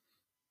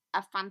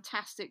a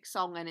fantastic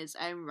song in its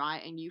own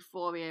right, and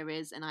Euphoria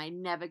is, and I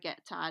never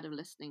get tired of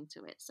listening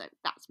to it. So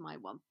that's my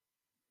one.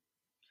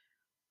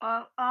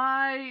 Well,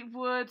 I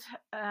would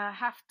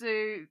have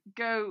to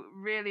go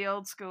really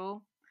old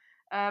school.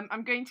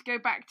 I'm going to go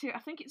back to, I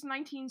think it's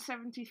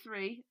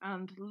 1973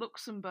 and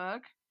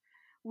Luxembourg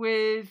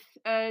with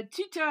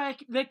Tu te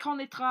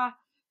reconnaîtras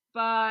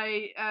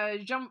by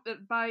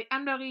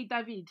Anne-Marie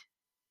David.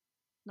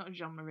 Not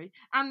Jean-Marie.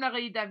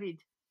 Anne-Marie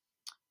David.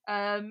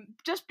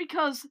 Just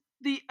because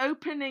the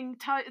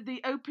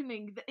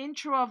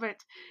intro of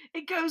it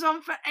goes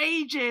on for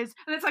ages,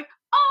 and it's like,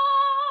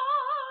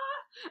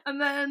 ah,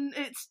 and then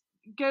it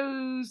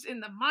goes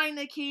in the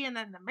minor key and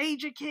then the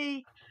major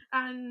key,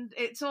 and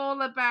it's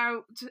all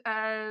about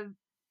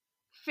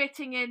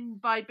fitting in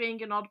by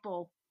being an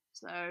oddball.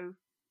 So,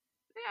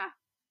 yeah,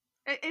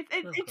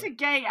 it's a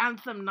gay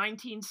anthem,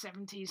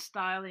 1970s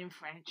style in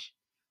French.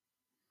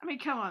 I mean,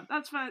 come on,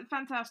 that's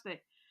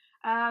fantastic.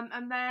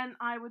 And then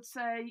I would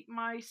say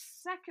my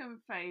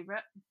second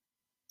favourite,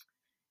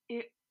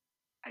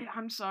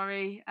 I'm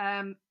sorry,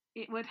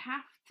 it would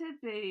have to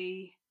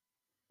be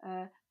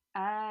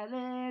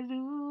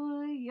Alleluia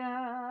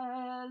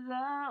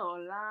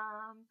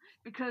L'Olam,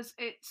 because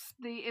it's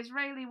the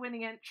Israeli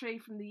winning entry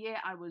from the year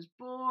I was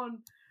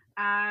born,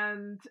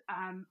 and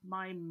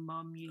my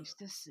mum used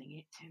to sing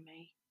it to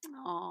me.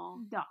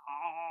 Aww.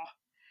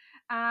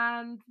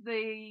 And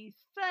the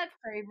third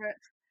favourite,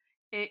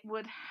 it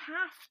would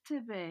have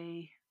to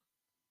be,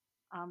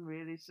 I'm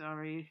really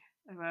sorry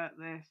about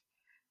this,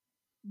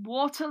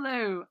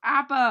 Waterloo,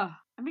 ABBA.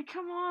 I mean,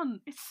 come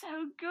on, it's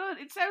so good.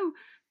 It's so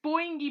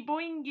boingy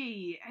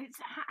boingy.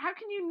 How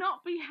can you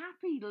not be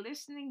happy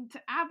listening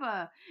to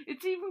ABBA?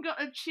 It's even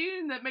got a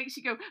tune that makes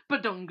you go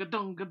badunga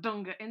dunga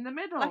dunga in the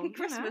middle, like a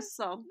Christmas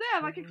song. Yeah,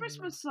 like a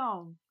Christmas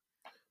song.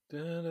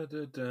 Da da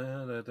da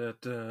da da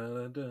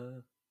da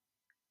da.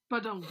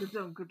 Badunga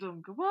dunga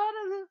dunga.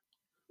 Waterloo.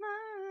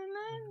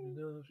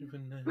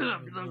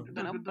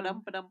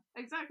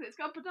 Exactly, it's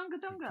got badunga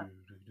dunga.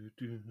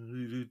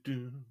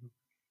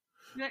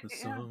 The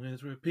song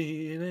is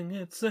repeating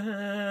itself.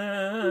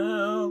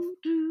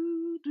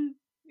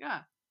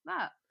 Yeah,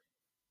 that.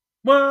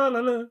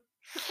 Waterloo.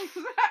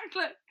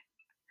 Exactly.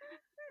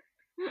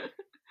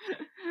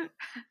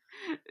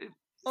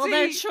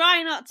 Although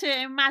try not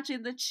to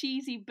imagine the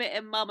cheesy bit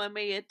of Mamma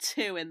Mia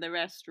 2 in the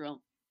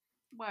restaurant.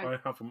 I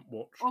haven't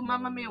watched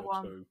Mamma Mia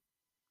 1. 2.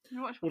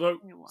 You watched Although,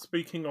 Mamma Mia 1.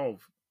 speaking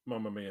of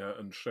Mamma Mia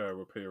and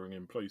Cher appearing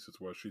in places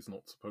where she's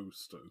not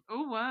supposed to.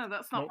 Oh wow,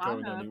 that's not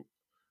bad.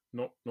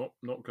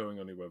 Not going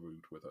anywhere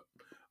rude with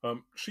it.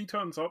 She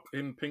turns up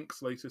in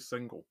Pink's latest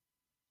single.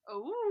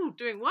 Oh,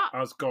 doing what?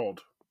 As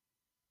God.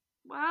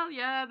 Well,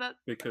 yeah,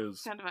 that's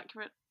because kind of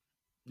accurate.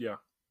 Yeah.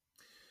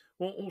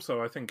 Well,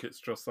 also, I think it's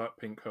just that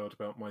Pink heard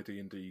about my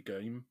D&D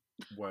game,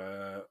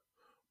 where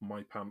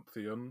my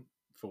pantheon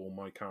for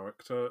my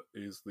character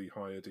is the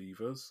higher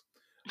divas,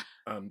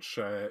 and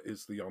Cher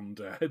is the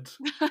undead.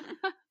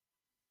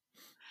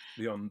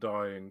 The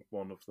undying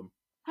one of them.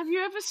 Have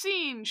you ever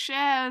seen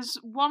Cher's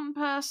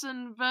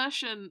one-person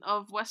version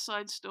of West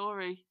Side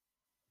Story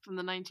from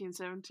the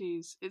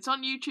 1970s? It's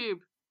on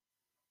YouTube.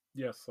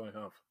 Yes, I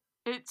have.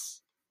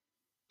 It's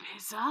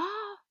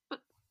bizarre,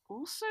 but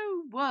also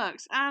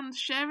works. And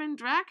Cher in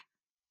drag,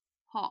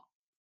 hot.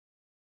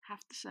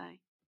 Have to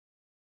say.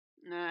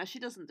 No, she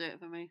doesn't do it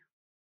for me.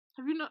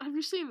 Have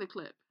you seen the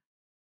clip?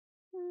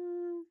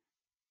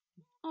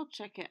 I'll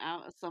check it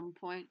out at some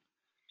point.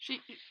 She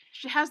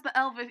has the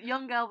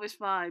young Elvis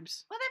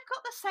vibes. Well, they've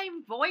got the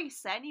same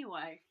voice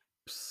anyway.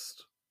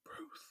 Psst,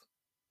 Ruth.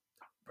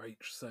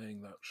 Rach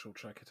saying that she'll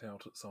check it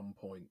out at some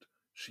point.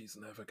 She's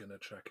never gonna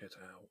check it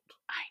out.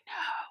 I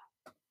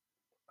know.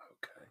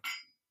 Okay.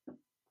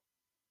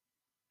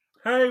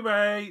 Hey,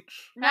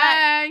 Rach!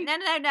 Hey!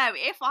 No.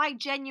 If I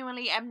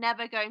genuinely am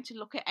never going to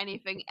look at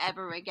anything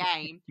ever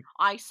again,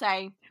 I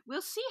say,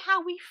 we'll see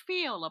how we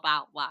feel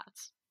about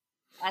that.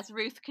 As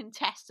Ruth can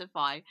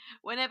testify.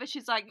 Whenever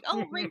she's like,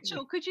 oh,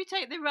 Rachel, could you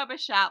take the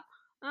rubbish out?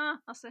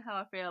 I'll see how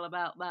I feel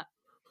about that.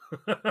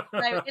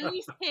 So at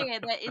least here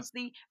there is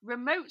the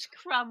remote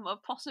crumb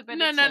of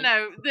possibility.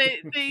 No.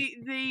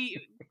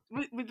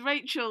 With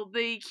Rachel,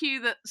 the cue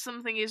that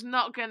something is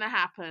not going to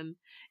happen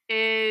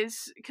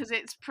is because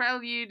it's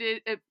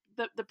preluded.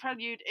 The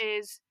prelude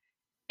is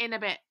in a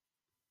bit.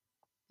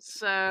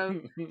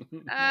 So,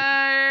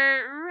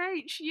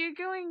 Rach, you're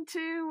going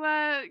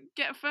to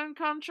get a phone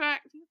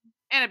contract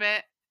in a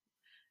bit.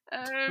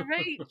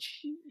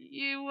 Rach,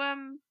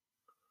 you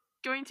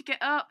going to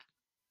get up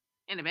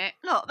in a bit?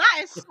 Look,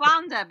 that is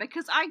slander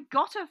because I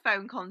got a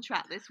phone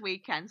contract this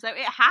weekend, so it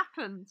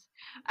happened.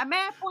 And may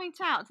I point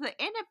out that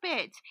in a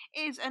bit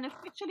is an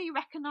officially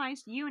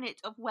recognised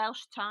unit of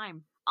Welsh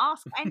time.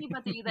 Ask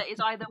anybody that is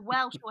either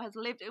Welsh or has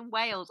lived in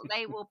Wales,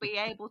 they will be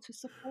able to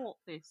support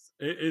this.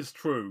 It is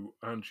true,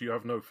 and you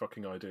have no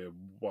fucking idea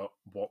what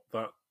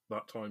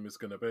that time is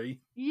going to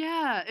be.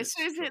 Yeah, It's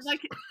so is it just-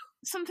 like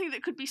something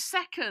that could be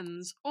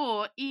seconds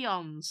or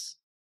eons?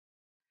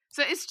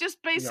 So it's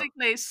just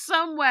basically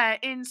somewhere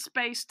in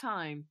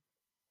space-time.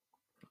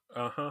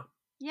 Uh-huh.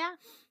 Yeah.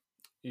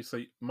 You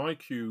see, my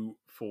cue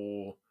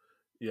for,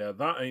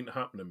 that ain't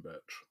happening,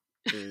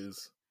 bitch,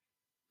 is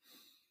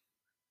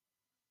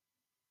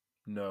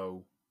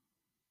no.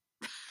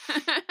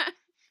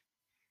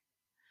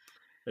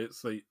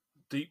 It's the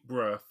deep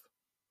breath,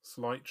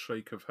 slight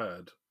shake of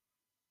head,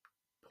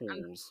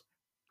 pause,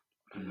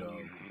 no.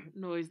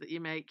 Noise that you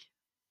make.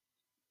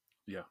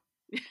 Yeah.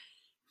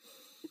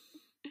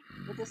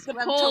 With a The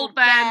Paul Paul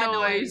Bear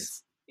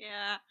noise.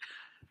 Yeah.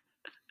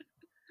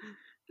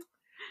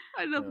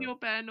 I love Yeah. your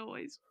bear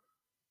noise.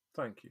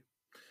 Thank you.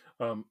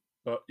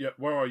 But yeah,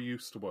 where I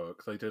used to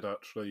work, they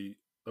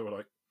were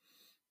like,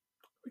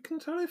 we can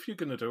tell if you're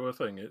going to do a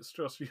thing. It's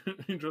just, you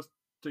just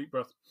deep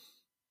breath.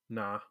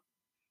 Nah.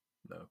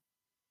 No.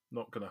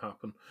 Not going to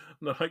happen.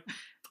 And they're like,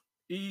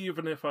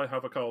 even if I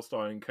have a cast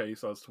iron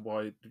case as to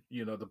why,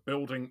 the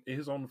building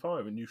is on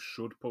fire and you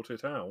should put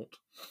it out,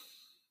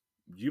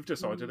 you've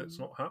decided it's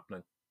not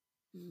happening.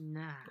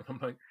 Nah. And I'm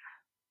like,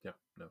 yeah,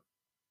 no.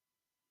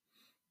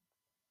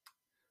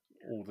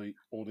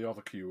 Or the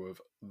other cue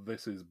of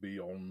this is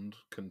beyond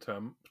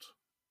contempt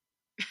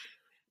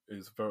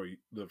is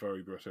they're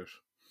very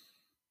British.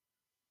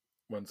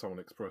 When someone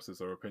expresses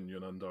their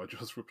opinion and I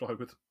just reply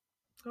with,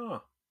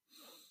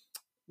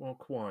 well,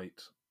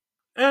 quite.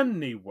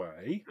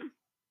 Anyway.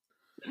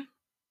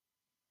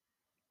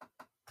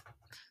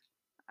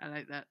 I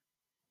like that.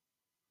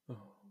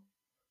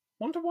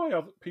 Wonder why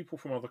other people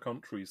from other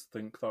countries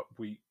think that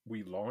we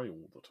lie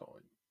all the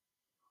time.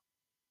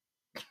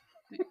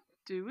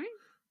 Do we?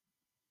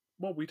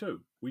 Well, we do.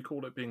 We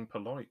call it being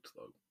polite,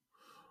 though.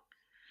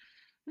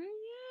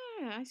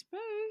 Yeah, I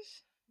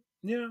suppose.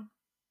 Yeah.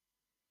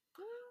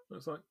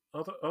 It's like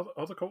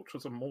other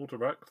cultures are more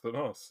direct than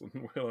us,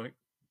 and we're like,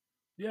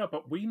 yeah,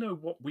 but we know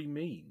what we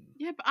mean.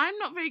 Yeah, but I'm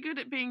not very good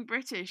at being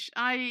British.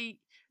 My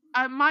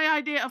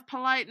idea of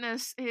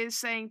politeness is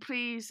saying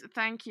please,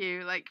 thank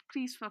you, like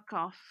please fuck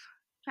off,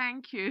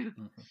 thank you.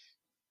 Mm-hmm.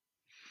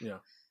 Yeah.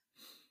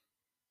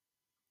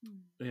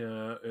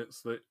 Yeah,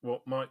 it's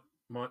my.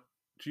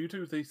 Do you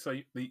do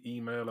the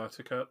email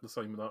etiquette the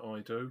same that I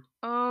do?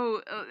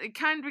 Oh,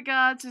 kind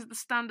regards is the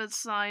standard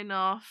sign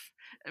off.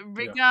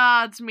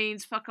 Regards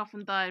means fuck off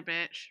and die,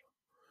 bitch.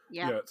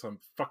 Yeah. Yeah, I'm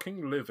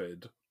fucking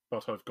livid,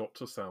 but I've got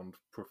to sound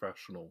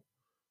professional.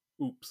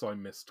 Oops, I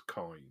missed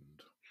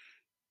kind.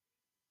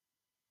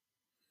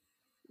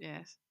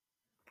 Yes.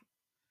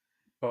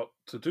 But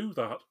to do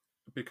that,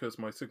 because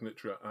my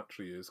signature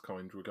actually is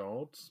kind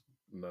regards,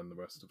 and then the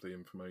rest of the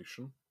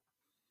information,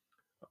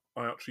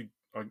 I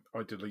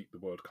delete the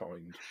word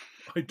kind.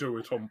 I do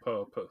it on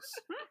purpose.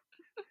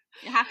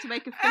 You have to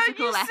make a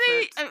physical effort.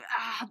 See,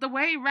 the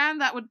way around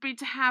that would be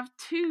to have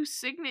two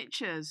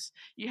signatures.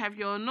 You have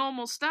your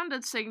normal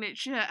standard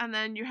signature, and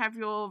then you have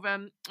your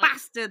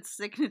bastard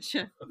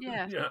signature.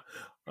 Yeah. Yeah.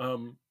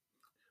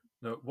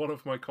 No, one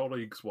of my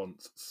colleagues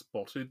once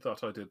spotted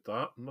that I did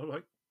that, and they're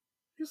like,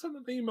 "You sent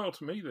an email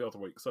to me the other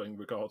week saying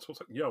regards." I was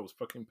like, "Yeah, I was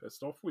fucking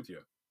pissed off with you."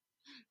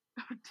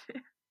 Oh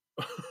dear.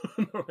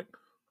 And they're like,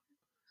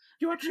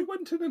 "You actually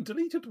went in and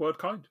deleted the word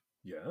kind?"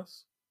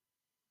 Yes.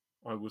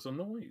 I was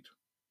annoyed.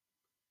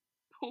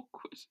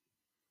 Awkward.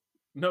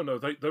 No,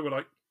 they were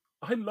like,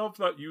 "I love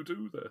that you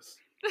do this."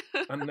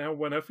 And now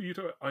whenever you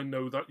do it, I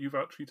know that you've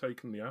actually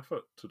taken the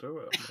effort to do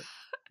it. I'm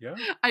like,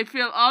 yeah. I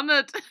feel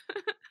honoured.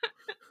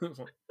 It's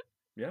like,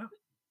 yeah.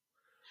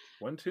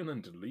 Went in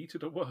and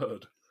deleted a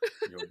word.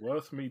 You're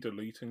worth me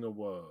deleting a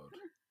word.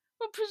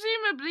 Well,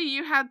 presumably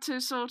you had to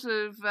sort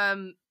of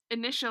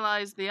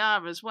initialise the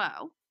R as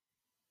well.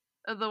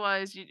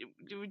 Otherwise, you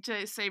would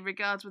say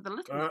regards with a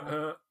little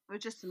R. Or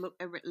just look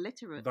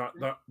illiterate.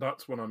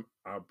 That's when I'm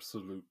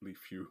absolutely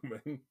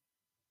fuming.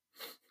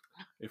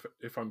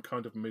 If I'm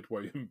kind of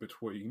midway in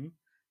between,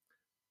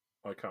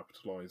 I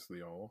capitalise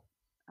the R.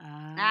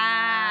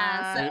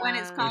 So when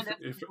it's kind of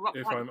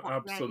if I'm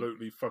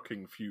absolutely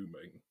fucking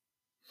fuming,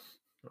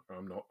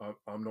 I'm not.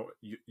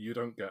 You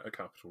don't get a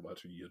capital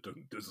letter. You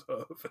don't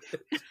deserve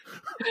it.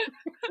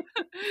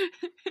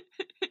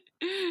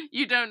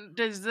 You don't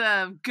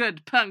deserve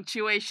good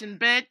punctuation,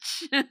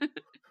 bitch.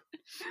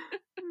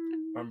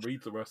 And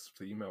read the rest of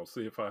the email.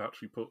 See if I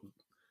actually put.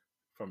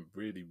 If I'm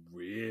really,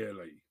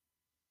 really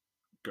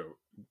go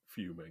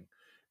fuming,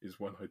 is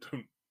when I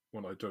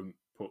don't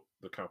put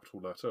the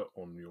capital letter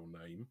on your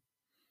name.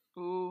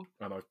 Ooh.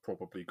 And I've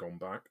probably gone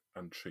back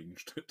and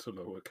changed it to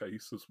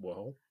lowercase as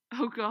well.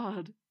 Oh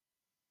God.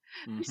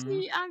 Mm-hmm. You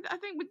see, I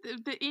think with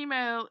the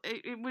email,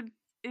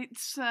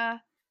 it's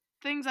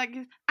things like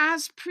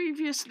as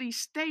previously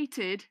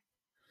stated,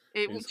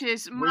 which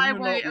is When my you're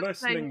way not of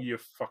listening, saying, you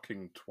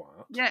fucking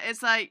twat. yeah,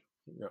 it's like,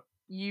 Yeah.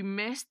 you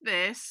missed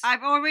this.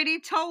 I've already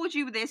told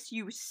you this,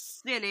 you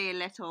silly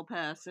little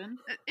person.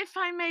 If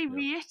I may Yeah.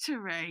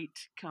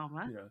 reiterate,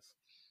 comma. Yes.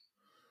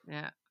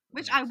 Yeah.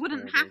 Which Yes, I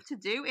wouldn't all have those. to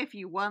do if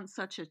you weren't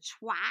such a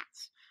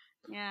twat.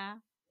 Yeah.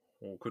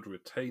 Or could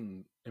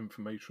retain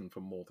information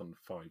for more than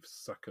 5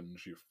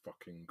 seconds, you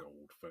fucking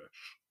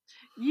goldfish.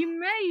 You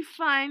may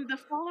find the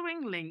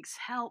following links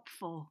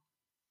helpful.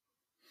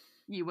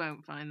 You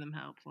won't find them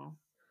helpful.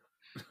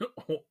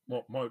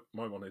 What my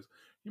one is,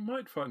 you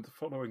might find the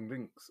following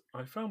links.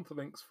 I found the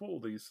links for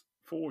these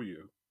for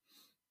you,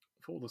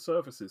 for the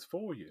services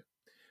for you,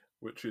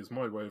 which is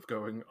my way of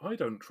going, I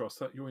don't trust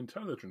that you're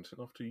intelligent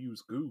enough to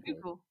use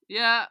Google.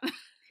 Yeah.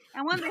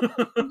 And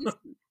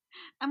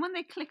when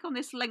they click on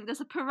this link, there's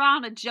a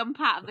piranha jump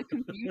out of the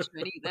computer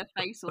and eat their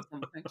face or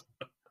something.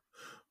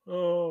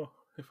 Oh,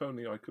 if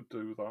only I could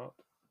do that.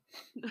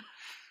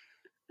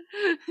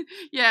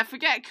 Yeah,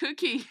 forget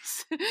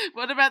cookies.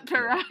 What about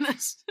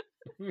piranhas?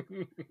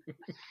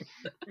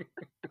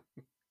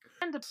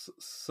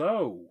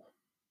 So,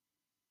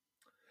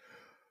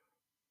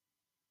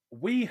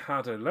 we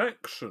had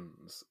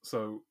elections.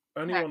 So,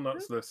 anyone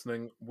that's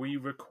listening, we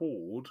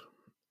record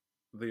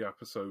the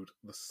episode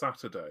the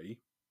Saturday,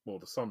 or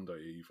the Sunday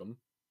even.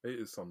 It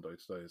is Sunday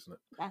today, isn't it?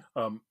 Yes.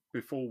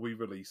 Before we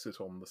release it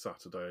on the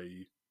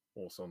Saturday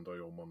or Sunday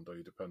or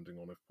Monday, depending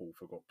on if Paul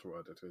forgot to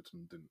edit it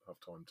and didn't have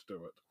time to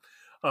do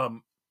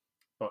it.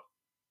 But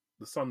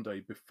the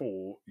Sunday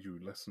before you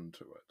listen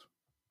to it.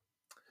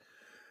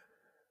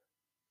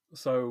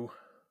 So,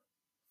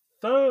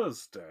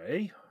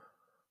 Thursday,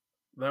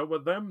 there were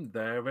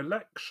their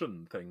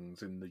election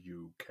things in the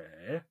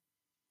UK.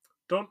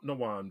 Don't know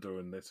why I'm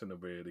doing this in a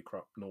really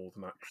crap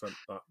northern accent.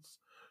 That's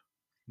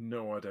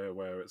no idea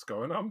where it's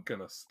going. I'm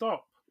going to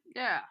stop.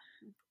 Yeah.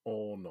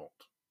 Or not.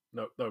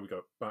 No, there we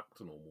go. Back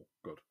to normal.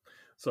 Good.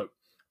 So,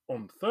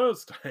 on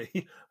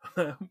Thursday,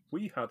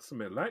 we had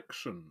some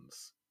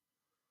elections.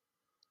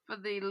 For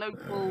the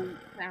local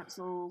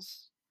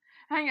councils.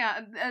 Hang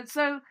on.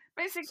 So,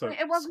 basically, So,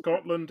 it wasn't...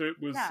 Scotland, it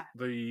was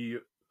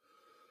the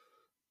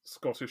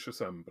Scottish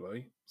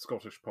Assembly,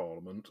 Scottish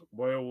Parliament.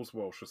 Wales,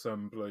 Welsh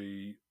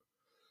Assembly.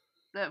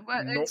 It's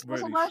not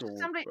really Welsh sure.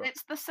 Assembly.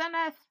 It's the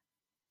Senedd.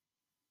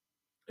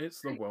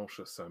 It's the Welsh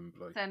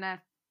Assembly.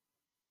 Senedd.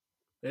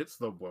 It's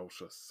the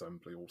Welsh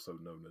Assembly, also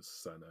known as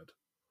Senedd.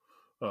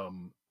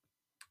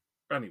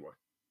 Anyway,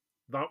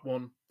 that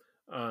one.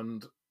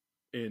 And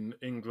in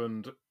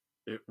England,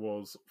 it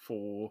was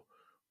for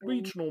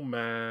regional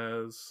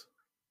mayors,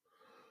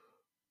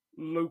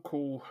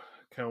 local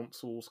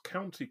councils,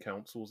 county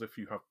councils, if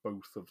you have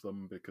both of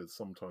them, because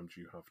sometimes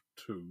you have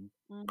two.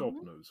 Mm-hmm. God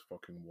knows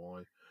fucking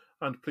why.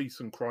 And police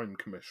and crime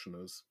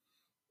commissioners.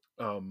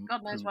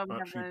 God knows why we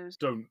have those.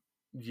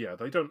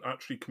 They don't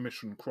actually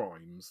commission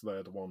crimes.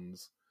 They're the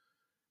ones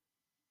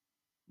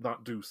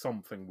that do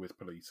something with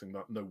policing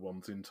that no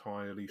one's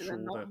entirely sure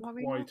they're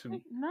quite...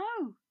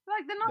 No,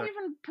 like they're not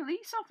even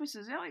police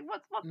officers. You're like,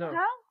 what the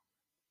hell?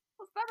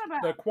 What's that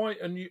about?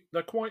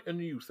 They're quite a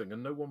new thing,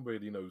 and no one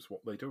really knows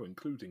what they do,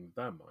 including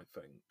them, I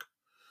think.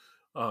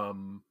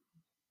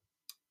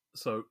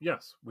 So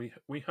yes, we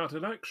had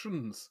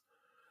elections.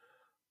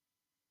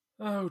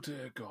 Oh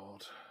dear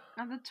God!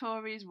 And the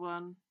Tories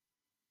won.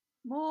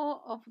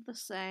 More of the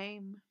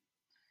same.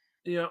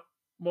 Yeah,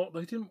 well,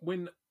 they didn't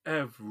win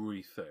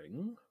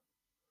everything.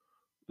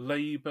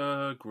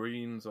 Labour,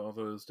 Greens,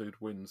 others did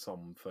win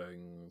some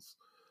things.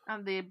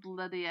 And the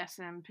bloody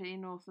SNP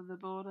north of the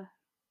border.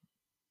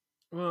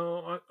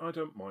 Well, I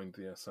don't mind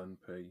the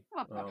SNP.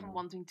 Well, apart from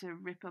wanting to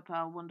rip up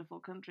our wonderful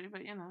country,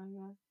 but you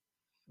know.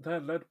 They're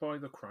led by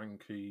the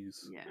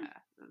Crankies. Yeah,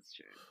 that's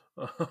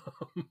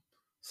true.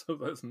 So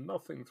there's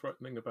nothing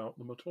threatening about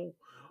them at all.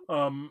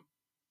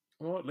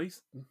 Well, at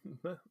least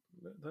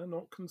they're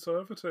not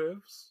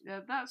conservatives.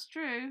 Yeah, that's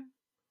true.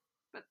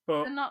 But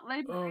they're not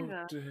Labour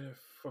either. Oh dear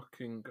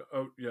fucking God.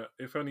 Oh yeah,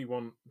 if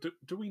anyone...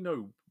 Do we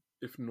know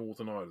if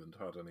Northern Ireland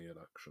had any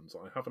elections?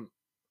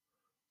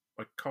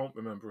 I can't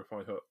remember if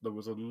I heard... There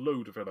was a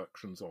load of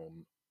elections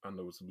on, and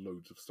there was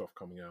loads of stuff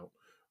coming out,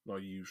 and I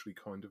usually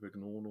kind of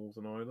ignore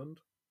Northern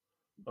Ireland.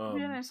 To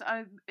be honest,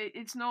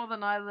 it's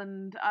Northern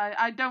Ireland.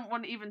 I don't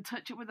want to even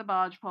touch it with a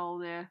barge pole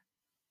there.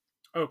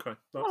 Okay,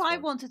 that's All fine. I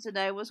wanted to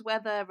know was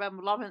whether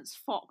Lawrence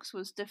Fox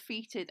was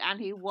defeated, and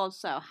he was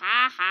so. Ha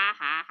ha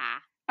ha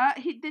ha.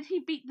 Did he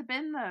beat the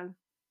bin though?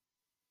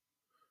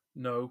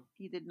 No,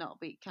 he did not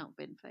beat Count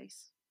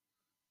Binface.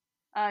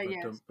 I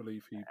yes. don't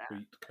believe he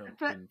beat Count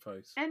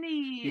Binface.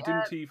 Any he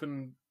didn't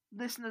even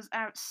listeners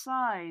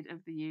outside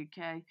of the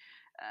UK,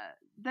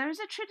 there is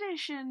a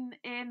tradition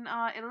in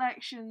our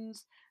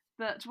elections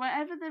that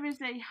wherever there is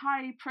a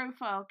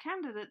high-profile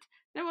candidate,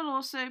 there will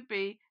also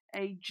be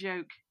a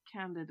joke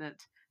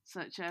candidate,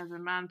 such as a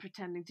man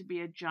pretending to be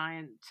a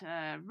giant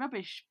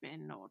rubbish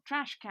bin or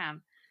trash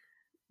can.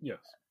 Yes.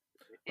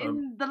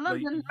 In the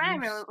London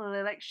mayoral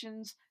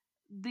elections,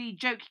 the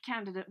joke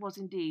candidate was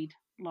indeed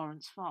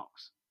Lawrence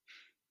Fox.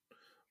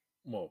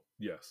 Well,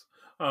 yes.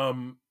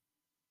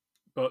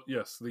 But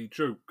yes, the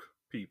joke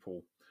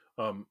people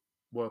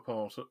were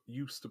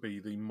used to be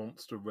the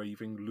Monster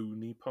Raving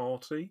Loony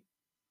Party.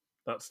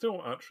 That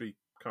still actually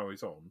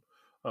carries on.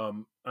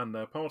 And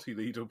their party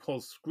leader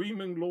was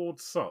Screaming Lord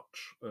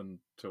Such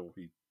until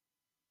he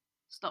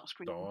Stop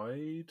screaming.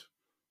 died,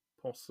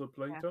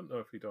 possibly. Yeah. Don't know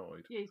if he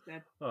died. Yeah, he's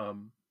dead.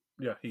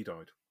 Yeah, he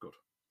died. Good.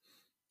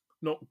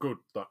 Not good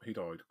that he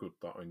died. Good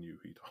that I knew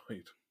he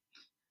died.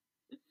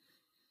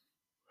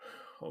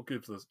 I'll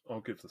give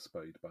the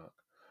spade back.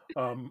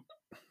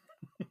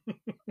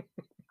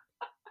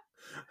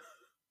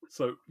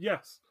 So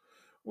yes,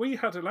 we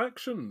had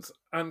elections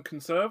and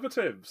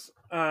Conservatives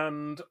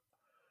and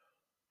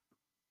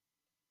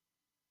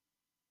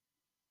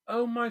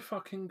oh my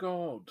fucking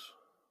god.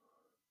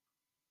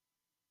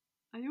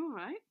 Are you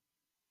alright?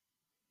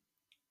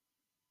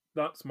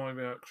 That's my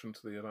reaction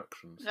to the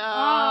elections.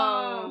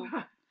 Oh.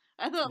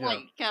 I thought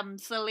Yeah.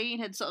 Celine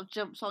had sort of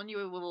jumped on you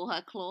with all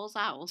her claws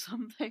out or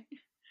something.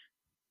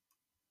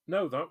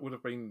 No, that would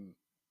have been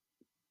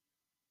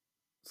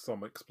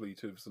some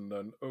expletives and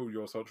then, oh,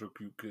 you're such a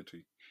cute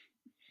kitty.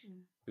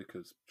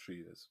 Because she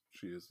is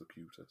the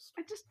cutest.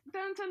 I just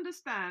don't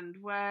understand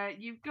where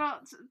you've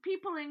got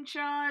people in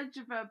charge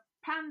of a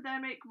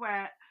pandemic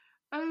where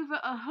over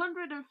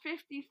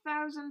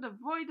 150,000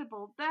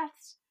 avoidable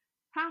deaths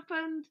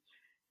happened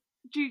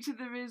due to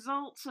the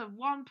results of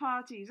one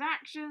party's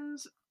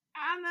actions,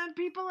 and then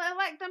people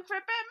elect them for a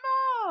bit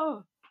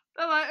more.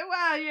 They're like,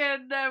 well, yeah,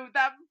 no,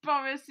 that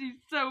Boris is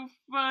so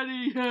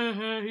funny.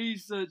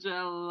 He's such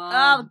a laugh.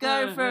 I'll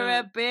go for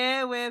a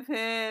beer with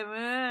him.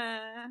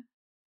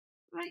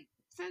 Like,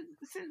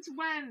 since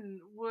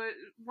when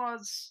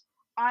was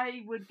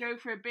I would go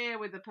for a beer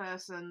with a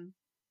person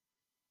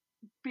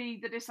be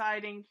the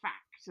deciding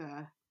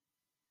factor?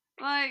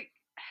 Like,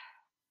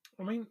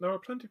 I mean, there are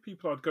plenty of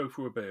people I'd go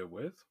for a beer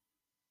with.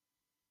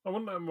 I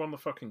wouldn't let them run the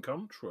fucking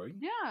country.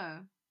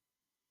 yeah,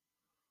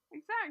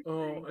 exactly.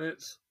 Oh,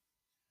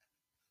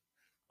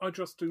 I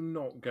just do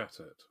not get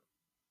it.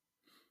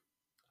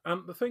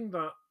 And the thing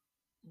that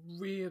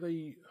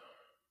really,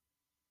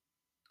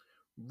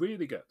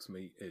 really gets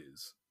me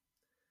is,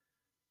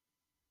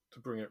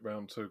 to bring it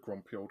round to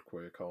Grumpy Old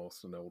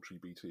Queercast and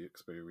LGBT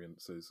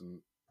experiences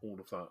and all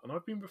of that, and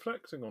I've been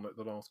reflecting on it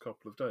the last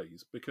couple of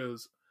days,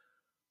 because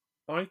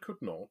I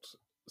could not,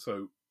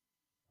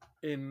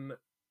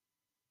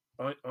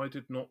 I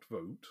did not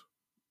vote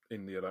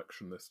in the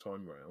election this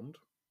time round,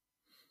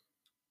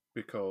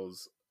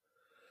 because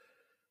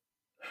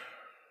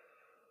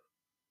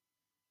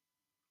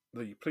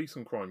the Police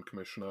and Crime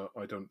Commissioner,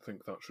 I don't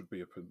think that should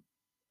be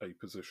a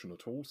position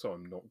at all, so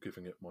I'm not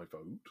giving it my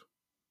vote.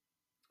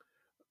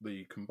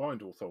 The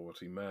Combined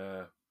Authority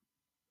Mayor,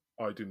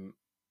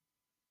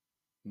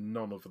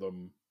 none of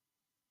them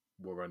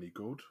were any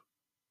good,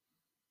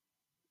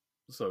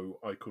 so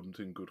I couldn't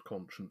in good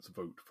conscience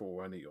vote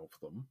for any of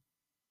them.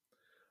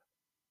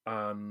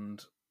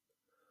 And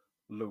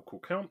local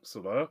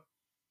councillor,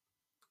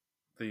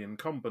 the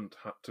incumbent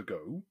had to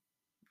go.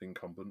 The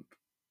incumbent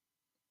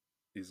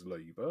is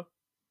Labour,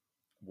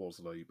 was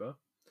Labour,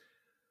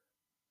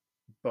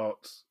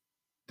 but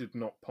did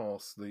not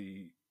pass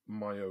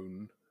my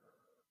own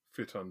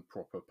fit and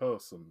proper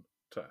person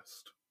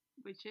test.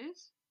 Which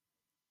is?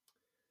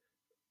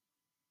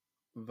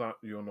 That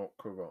you're not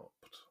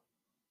corrupt.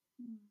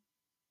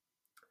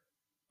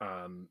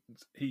 And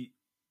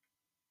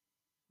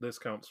this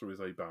councillor is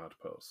a bad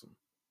person.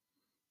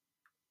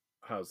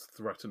 Has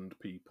threatened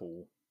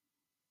people,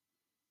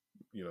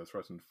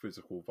 threatened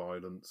physical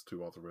violence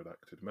to other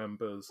elected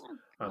members,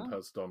 and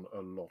has done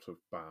a lot of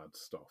bad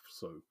stuff.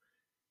 So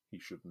he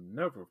should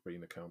never have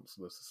been a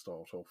councillor to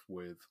start off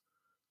with,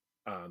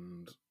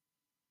 and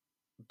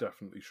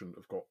definitely shouldn't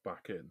have got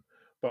back in.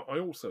 But I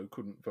also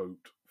couldn't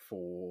vote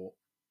for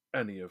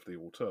any of the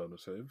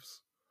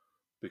alternatives,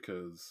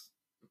 because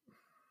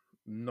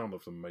none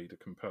of them made a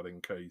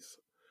compelling case,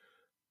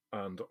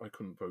 and I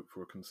couldn't vote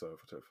for a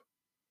Conservative.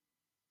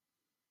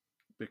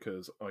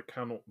 Because I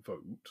cannot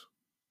vote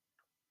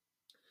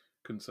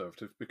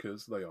Conservative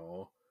because they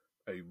are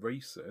a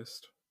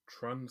racist,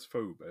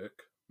 transphobic,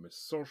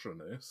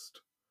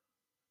 misogynist,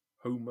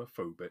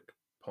 homophobic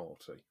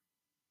party.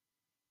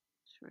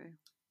 True.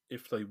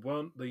 If they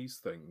weren't these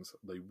things,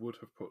 they would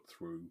have put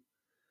through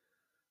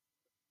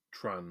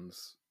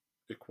trans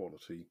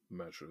equality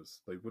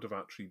measures. They would have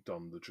actually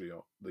done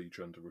the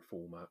Gender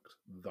Reform Act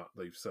that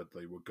they've said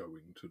they were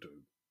going to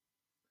do.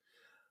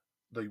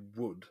 They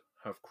would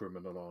have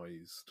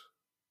criminalised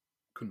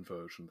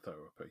conversion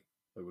therapy.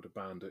 They would have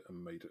banned it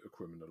and made it a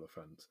criminal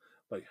offence.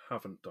 They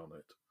haven't done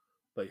it.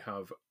 They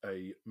have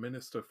a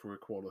Minister for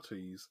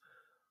Equalities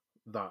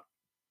that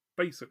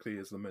basically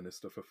is the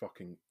Minister for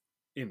fucking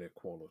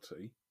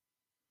inequality.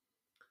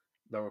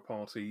 They're a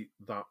party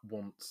that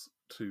wants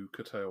to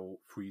curtail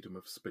freedom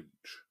of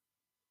speech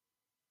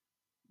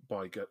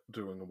by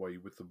doing away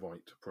with the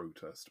right to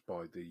protest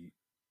by the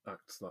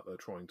acts that they're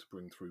trying to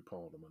bring through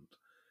Parliament.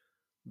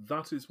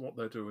 That is what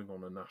they're doing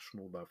on a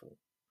national level.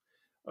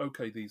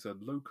 Okay, these are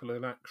local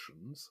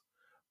elections,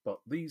 But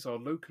these are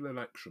local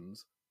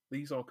elections.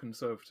 These are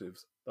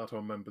Conservatives that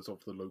are members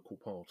of the local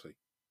party.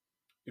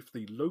 If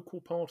the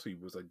local party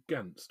was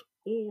against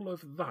all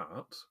of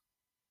that,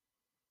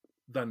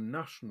 then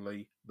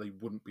nationally they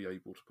wouldn't be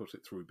able to put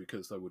it through,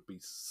 because there would be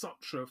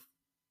such a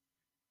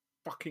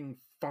fucking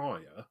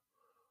fire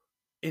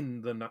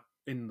in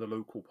the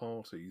local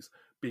parties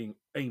being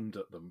aimed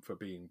at them for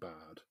being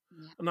bad.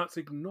 Yeah. And that's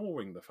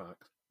ignoring the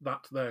fact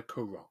that they're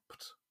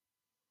corrupt,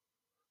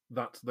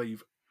 that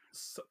they've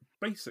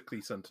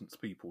basically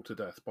sentenced people to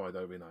death by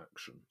their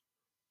inaction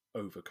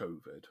over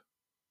COVID,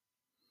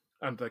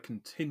 and their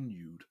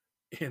continued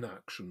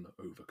inaction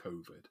over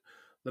COVID.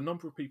 The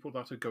number of people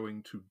that are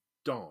going to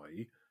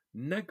die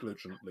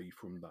negligently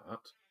from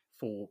that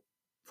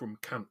from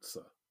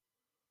cancer.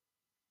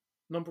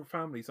 Number of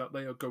families that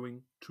they are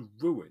going to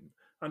ruin,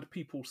 and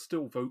people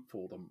still vote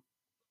for them.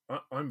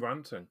 I'm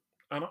ranting,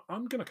 and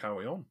I'm going to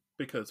carry on,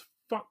 because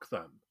fuck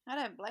them. I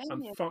don't blame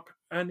And you. fuck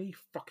any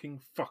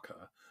fucking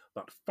fucker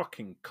that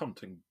fucking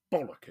cunting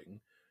bollocking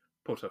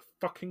put a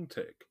fucking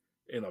tick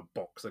in a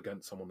box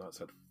against someone that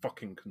said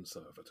fucking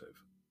Conservative.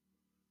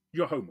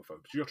 You're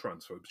homophobes, you're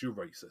transphobes, you're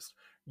racist.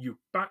 You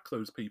back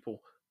those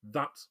people,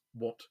 that's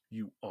what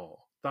you are.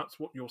 That's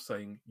what you're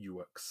saying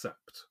you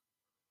accept.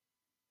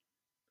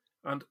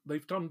 And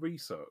they've done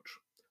research.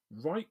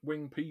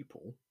 Right-wing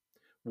people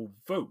will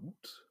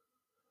vote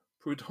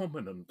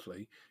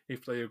predominantly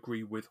if they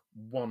agree with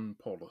one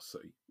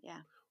policy.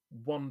 Yeah.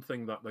 One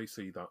thing that they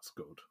see that's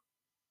good.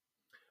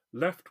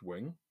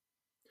 Left-wing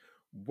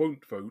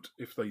won't vote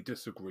if they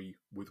disagree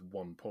with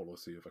one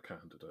policy of a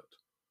candidate.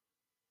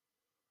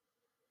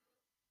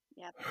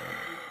 Yeah.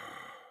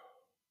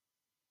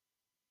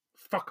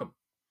 Fuck them.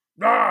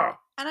 Ah!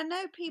 And I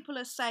know people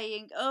are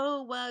saying,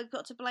 oh, well, we've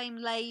got to blame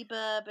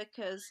Labour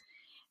because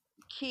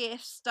Keir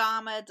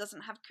Starmer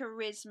doesn't have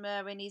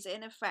charisma and he's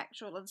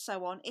ineffectual and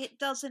so on. It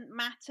doesn't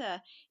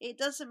matter. It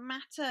doesn't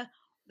matter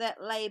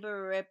that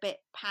Labour are a bit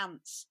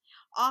pants.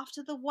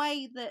 After the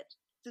way that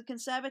the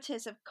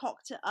Conservatives have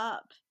cocked it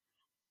up,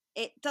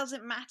 it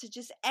doesn't matter.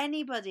 Just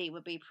anybody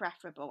would be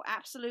preferable.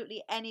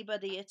 Absolutely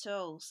anybody at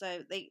all.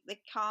 So they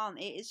can't.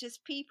 It is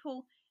just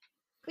people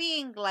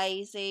being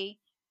lazy,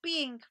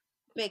 being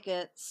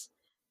bigots,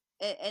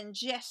 and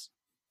just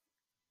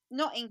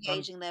not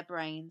engaging their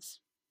brains.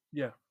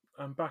 Yeah,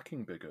 and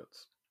backing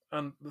bigots.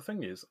 And the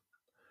thing is,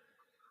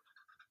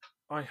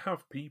 I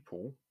have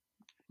people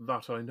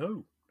that I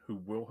know who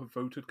will have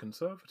voted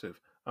Conservative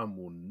and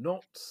will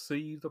not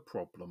see the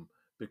problem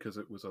because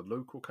it was a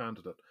local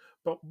candidate.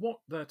 But what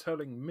they're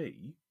telling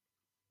me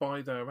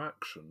by their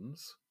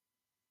actions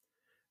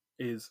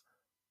is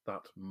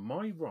that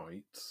my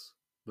rights,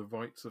 the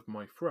rights of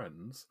my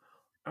friends,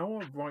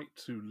 our right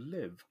to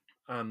live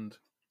and,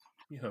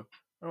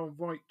 our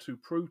right to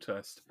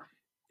protest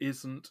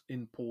isn't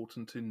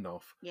important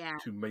enough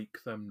to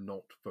make them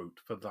not vote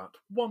for that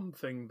one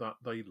thing that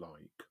they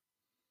like.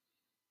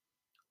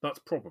 That's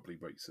probably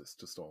racist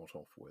to start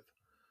off with.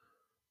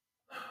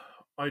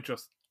 I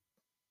just...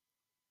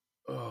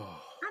 And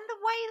the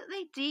way that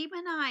they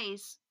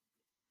demonise...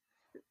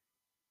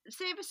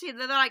 Seriously,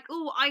 they're like,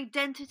 oh,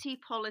 identity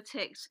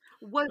politics.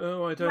 Woke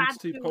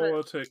identity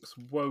politics,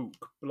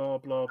 woke, blah,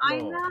 blah, blah.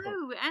 I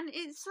know, and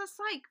it's just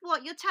like,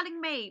 what, you're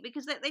telling me?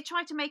 Because they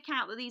try to make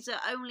out that these are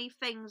only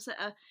things that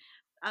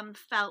are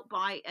felt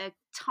by a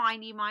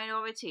tiny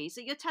minority. So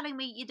you're telling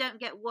me you don't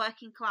get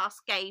working class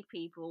gay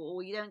people,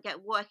 or you don't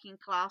get working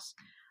class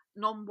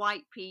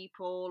non-white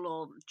people,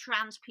 or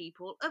trans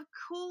people? Of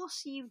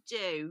course you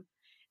do.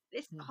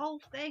 This whole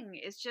thing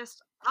is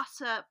just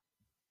utter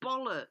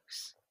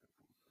bollocks.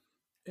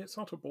 It's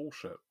utter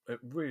bullshit. It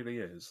really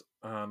is.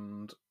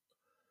 And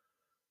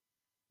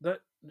that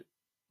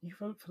you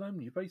vote for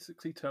them, you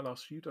basically tell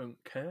us you don't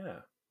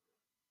care.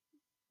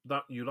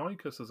 That you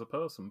like us as a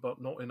person, but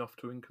not enough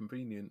to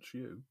inconvenience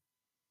you.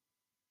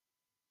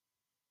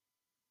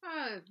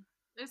 Oh,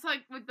 it's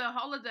like with the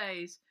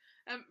holidays.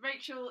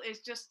 Rachel is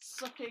just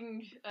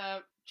sucking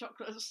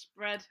chocolate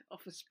spread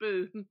off a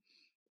spoon.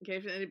 In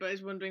case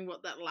anybody's wondering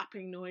what that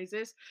lapping noise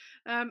is.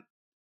 They probably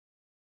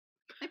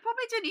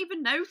didn't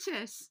even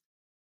notice.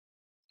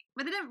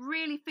 But they don't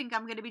really think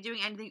I'm going to be doing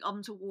anything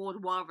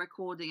untoward while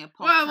recording a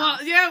podcast.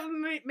 Well, yeah,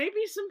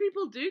 maybe some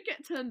people do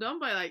get turned on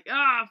by like,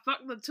 fuck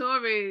the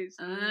Tories.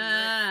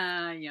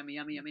 Yummy,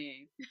 yummy,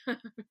 yummy.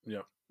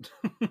 Yeah.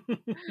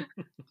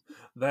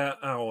 They're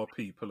our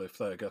people if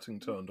they're getting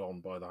turned on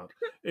by that.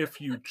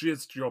 If you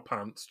jizzed your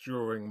pants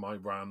during my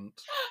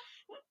rant,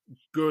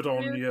 good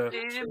on you.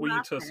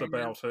 Tweet us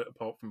about it.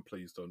 Apart from,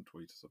 please don't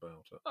tweet us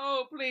about it.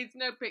 Oh, please,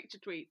 no picture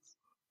tweets.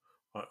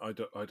 I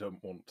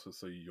don't want to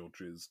see your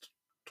jizzed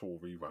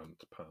Tory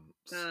rant pants.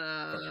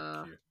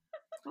 Thank you.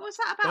 What was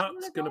that about?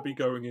 That's going to be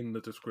going in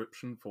the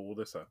description for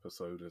this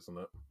episode, isn't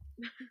it?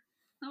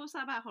 What was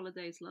that about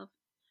holidays, love?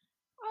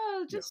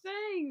 Oh, just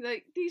saying,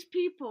 like, these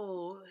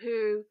people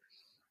who,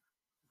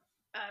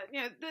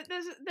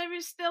 there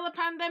is still a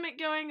pandemic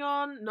going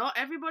on. Not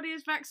everybody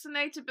is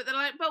vaccinated, but they're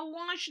like, but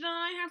why should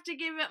I have to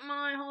give up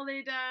my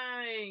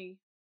holiday?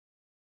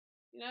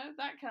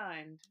 That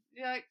kind.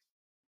 You're like,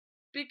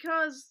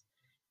 because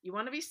you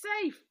want to be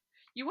safe.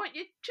 You want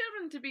your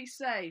children to be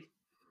safe.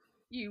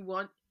 You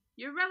want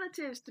your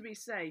relatives to be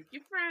safe,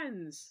 your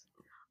friends.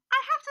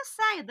 I have to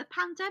say, the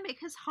pandemic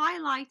has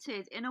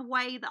highlighted in a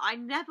way that I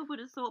never would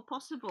have thought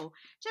possible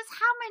just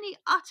how many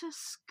utter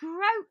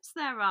scroats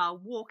there are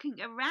walking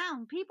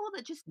around. People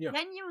that just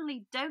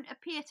genuinely don't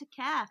appear to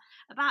care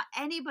about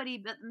anybody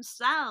but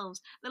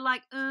themselves. They're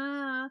like,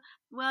 well,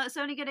 it's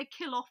only going to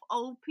kill off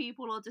old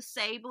people or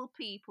disabled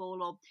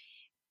people or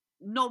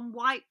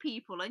non-white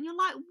people. And you're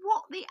like,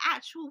 what the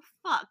actual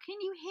fuck?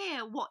 Can you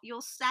hear what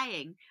you're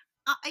saying?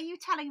 Are you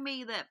telling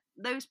me that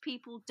those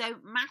people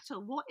don't matter?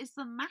 What is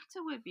the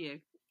matter with you?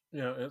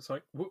 Yeah, it's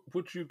like,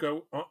 would you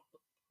go up?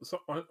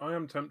 So I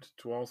am tempted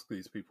to ask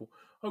these people,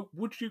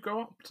 would you go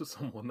up to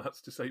someone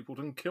that's disabled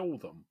and kill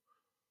them?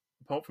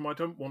 Apart from I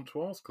don't want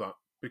to ask that,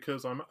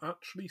 because I'm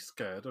actually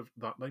scared of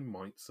that they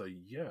might say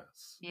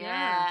yes.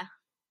 Yeah.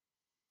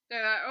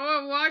 They're like,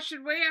 oh, why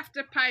should we have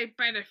to pay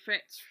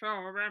benefits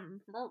for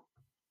them?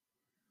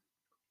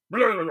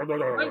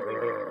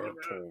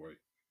 Tory.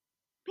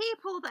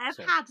 People that have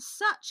had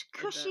such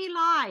cushy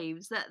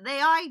lives that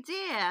the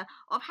idea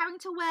of having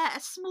to wear a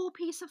small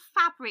piece of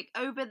fabric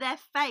over their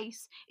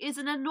face is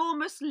an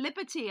enormous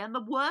liberty and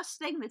the worst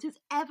thing that has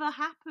ever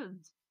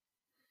happened.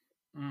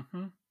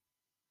 Mm-hmm.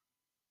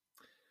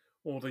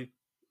 Or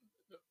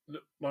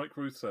like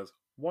Ruth says,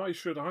 why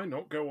should I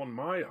not go on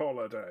my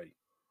holiday?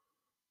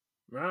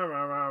 Rah,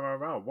 rah, rah, rah,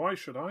 rah. Why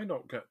should I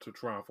not get to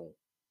travel?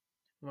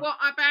 Like, what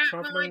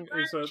about my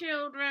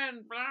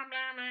grandchildren? Blah,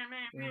 blah, blah,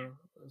 blah. Yeah,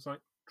 it's like,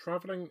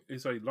 travelling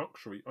is a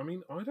luxury. I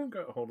mean, I don't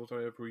get a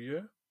holiday every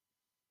year.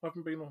 I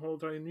haven't been on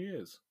holiday in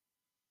years.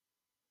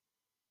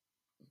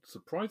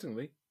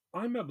 Surprisingly,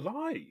 I'm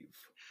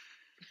alive.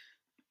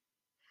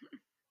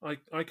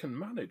 I can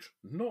manage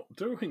not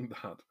doing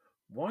that.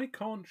 Why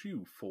can't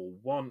you for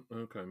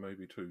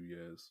maybe 2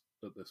 years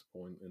at this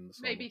point in the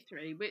summer? Maybe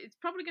 3, but it's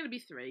probably going to be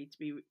 3,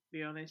 to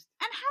be honest.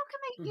 And how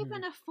can they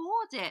even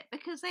afford it?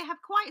 Because they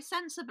have quite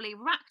sensibly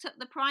racked up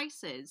the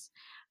prices.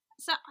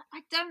 So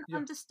I don't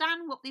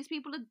understand what these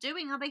people are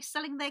doing. Are they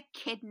selling their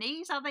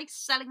kidneys? Are they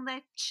selling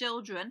their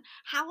children?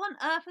 How on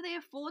earth are they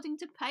affording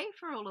to pay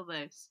for all of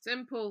this?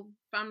 Simple.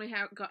 Family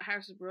got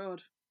house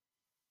abroad.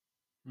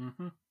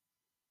 Mm-hmm.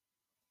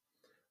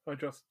 I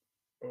just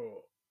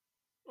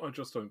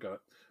don't get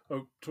it.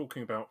 Oh,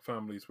 talking about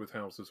families with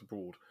houses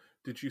abroad,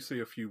 did you see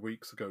a few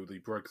weeks ago the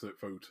Brexit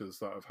voters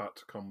that have had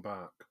to come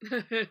back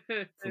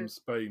from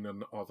Spain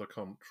and other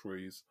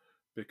countries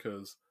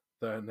because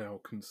they're now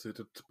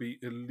considered to be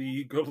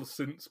illegal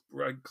since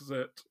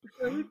Brexit?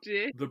 Oh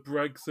dear. The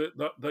Brexit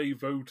that they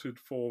voted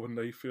for, and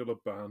they feel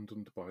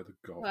abandoned by the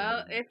government.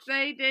 Well, if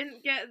they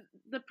didn't get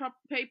the proper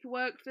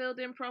paperwork filled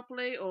in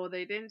properly, or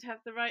they didn't have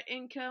the right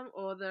income,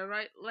 or the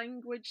right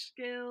language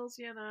skills,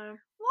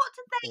 What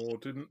did they... Or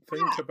didn't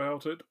think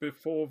about it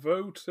before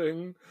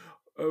voting.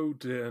 Oh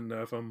dear,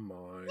 never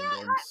mind.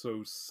 I'm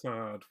so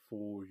sad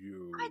for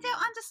you. I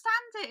don't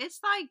understand it. It's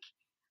like,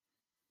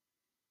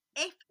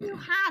 if you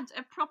had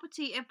a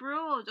property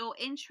abroad or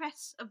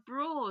interests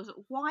abroad,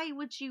 why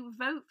would you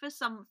vote for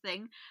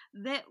something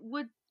that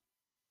would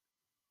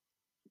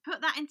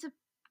put that into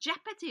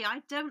jeopardy?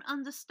 I don't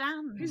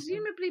understand.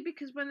 Presumably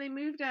because when they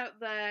moved out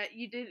there,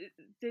 you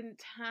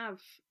didn't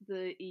have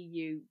the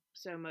EU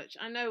so much.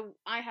 I know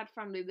I had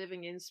family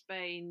living in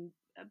Spain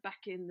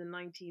back in the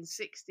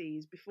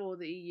 1960s, before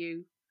the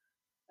EU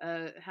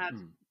had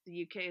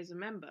the UK as a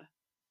member.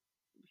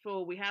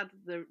 Before we had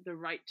the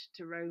right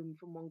to roam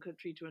from one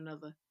country to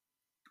another.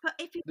 But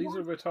if you these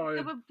are retired.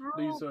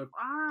 Abroad,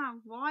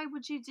 why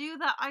would you do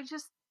that?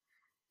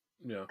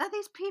 Yeah. Are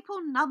these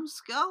people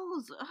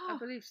numbskulls? Ugh. I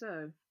believe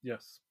so.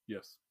 Yes.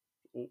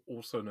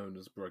 Also known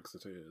as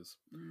Brexiteers.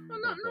 Well,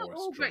 not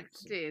all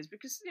Brexiteers,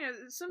 because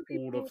some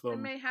people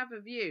may have a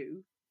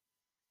view.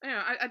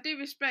 I do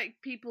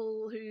respect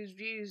people whose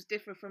views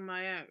differ from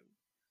my own,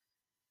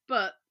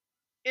 but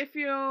if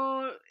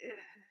you're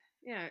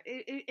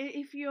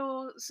if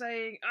you're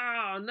saying,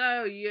 oh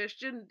no, you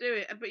shouldn't do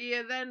it, but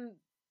you're then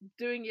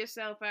doing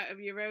yourself out of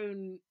your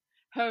own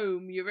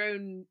home, your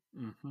own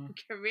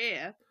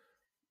career,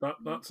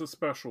 that's a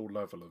special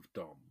level of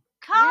dumb.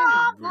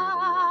 Karma.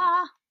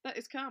 Really that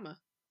is karma.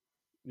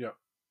 Yeah.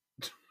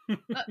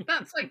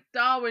 That's like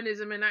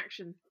Darwinism in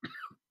action.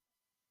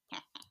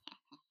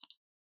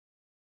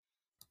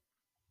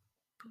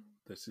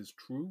 This is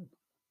true.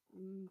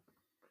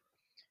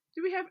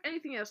 Do we have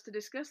anything else to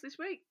discuss this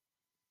week?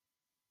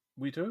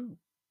 We do.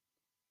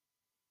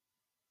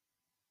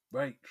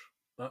 Rach,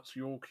 that's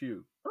your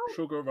cue. Ooh.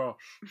 Sugar Rush.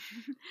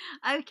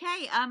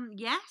 Okay,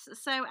 yes.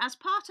 So as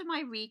part of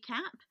my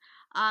recap,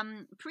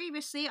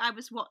 previously I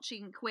was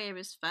watching Queer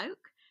as Folk.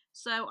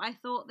 So I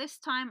thought this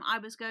time I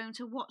was going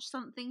to watch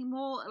something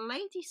more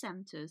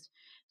lady-centred.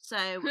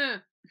 So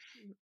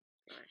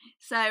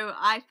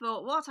I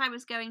thought what I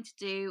was going to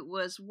do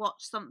was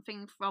watch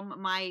something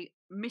from my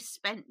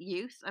misspent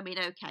youth. I mean,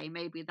 okay,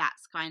 maybe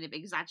that's kind of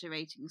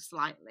exaggerating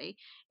slightly.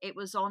 It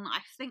was on,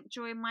 I think,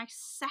 during my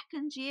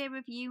second year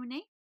of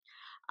uni.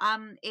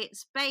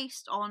 It's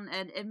based on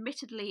an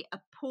admittedly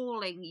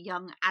appalling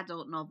young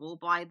adult novel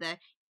by the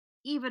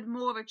even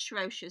more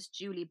atrocious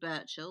Julie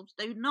Burchill.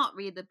 Do not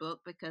read the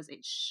book because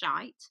it's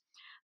shite.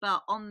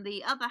 But on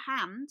the other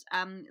hand,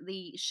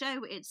 the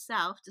show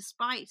itself,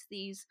 despite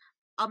these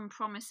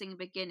unpromising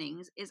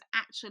beginnings, is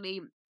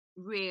actually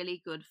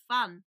really good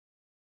fun.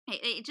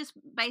 It just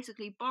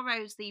basically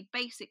borrows the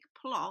basic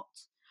plot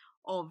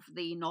of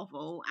the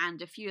novel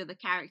and a few of the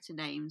character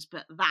names,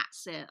 but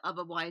that's it.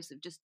 Otherwise, they've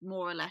just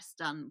more or less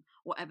done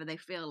whatever they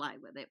feel like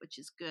with it, which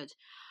is good.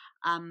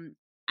 And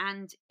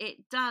it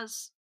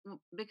does,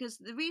 because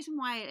the reason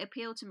why it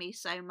appealed to me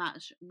so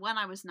much when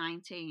I was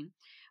 19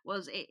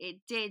 was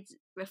it did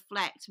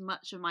reflect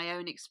much of my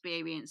own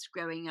experience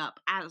growing up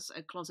as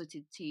a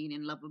closeted teen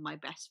in love with my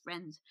best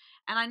friend.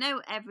 And I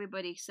know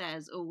everybody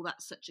says, oh,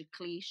 that's such a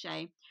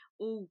cliche,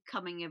 all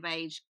coming of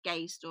age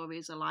gay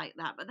stories are like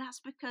that, but that's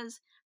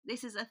because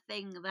this is a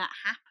thing that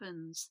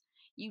happens.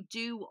 You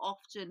do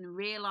often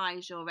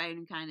realize your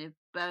own kind of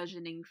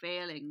burgeoning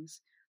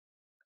feelings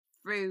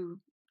through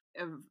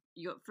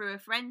a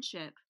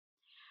friendship.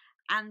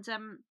 And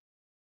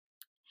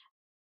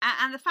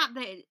the fact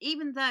that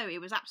even though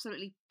it was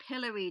absolutely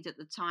pilloried at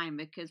the time,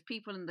 because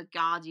people in the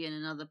Guardian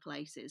and other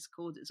places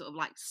called it sort of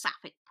like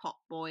sapphic pot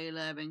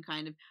boiler and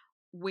kind of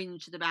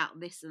whinged about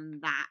this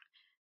and that,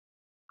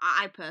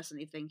 I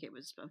personally think it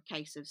was a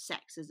case of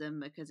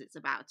sexism because it's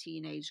about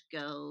teenage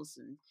girls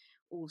and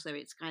also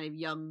it's kind of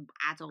young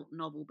adult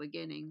novel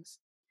beginnings.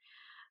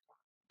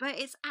 But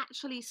it's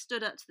actually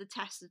stood up to the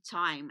test of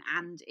time,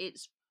 and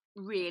it's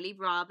really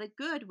rather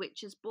good,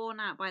 which is borne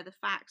out by the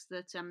fact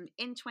that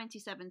in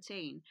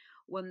 2017,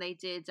 when they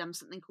did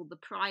something called the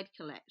Pride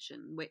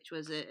Collection, which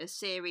was a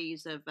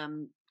series of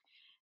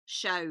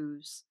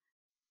shows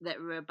that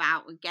were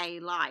about gay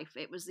life,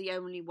 it was the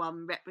only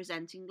one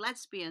representing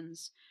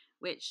lesbians,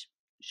 which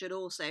should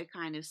also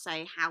kind of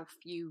say how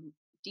few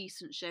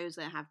decent shows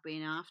there have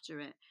been after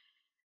it.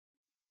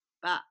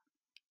 But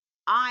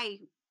I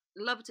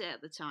loved it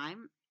at the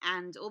time,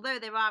 and although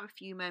there are a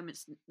few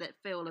moments that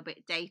feel a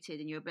bit dated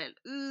and you're a bit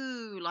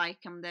ooh, like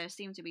there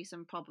seem to be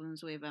some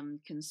problems with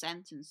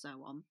consent and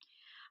so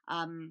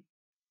on.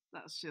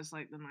 That's just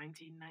like the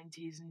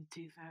 1990s and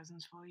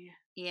 2000s for you.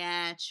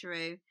 Yeah,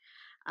 true.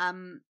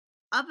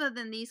 Other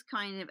than these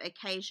kind of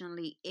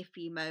occasionally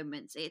iffy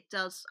moments, it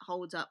does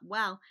hold up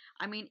well.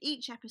 I mean,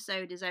 each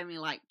episode is only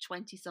like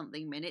 20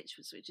 something minutes,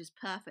 which is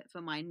perfect for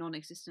my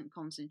non-existent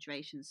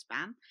concentration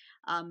span.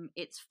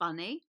 It's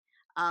funny.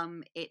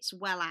 It's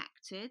well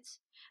acted.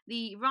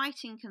 The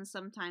writing can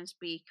sometimes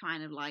be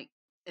kind of like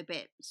a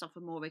bit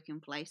sophomoric in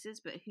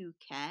places, but who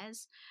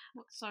cares?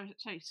 What? Sorry,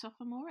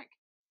 sophomoric?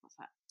 What's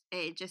that?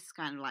 It just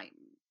kind of like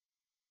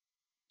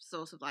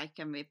sort of like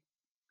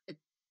a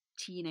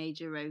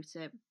teenager wrote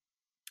it.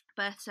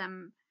 But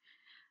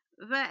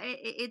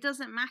it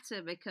doesn't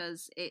matter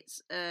because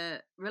it's a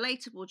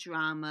relatable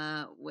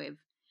drama with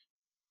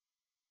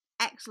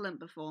excellent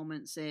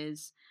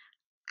performances,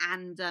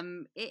 and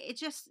it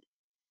just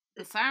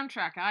the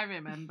soundtrack I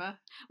remember.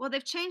 Well,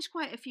 they've changed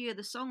quite a few of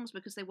the songs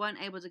because they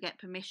weren't able to get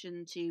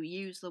permission to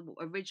use the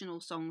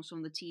original songs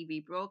from the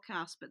TV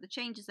broadcast, but the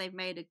changes they've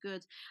made are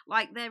good.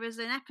 Like there is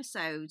an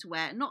episode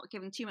where, not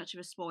giving too much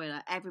of a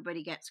spoiler,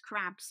 everybody gets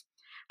crabs.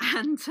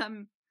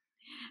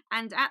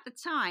 And at the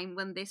time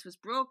when this was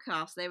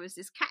broadcast, there was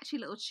this catchy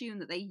little tune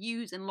that they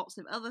use in lots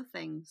of other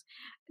things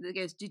that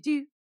goes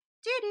do-do,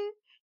 do-do,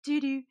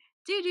 do-do,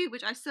 do-do,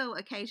 which I still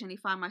occasionally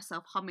find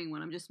myself humming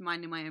when I'm just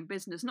minding my own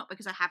business. Not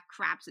because I have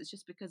crabs, it's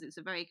just because it's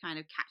a very kind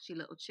of catchy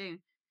little tune.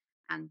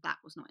 And that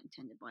was not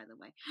intended, by the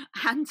way.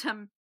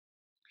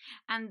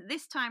 And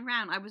this time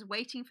round, I was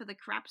waiting for the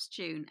crabs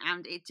tune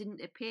and it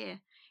didn't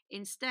appear.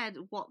 Instead,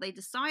 what they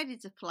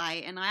decided to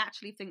play, and I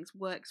actually think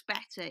works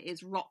better,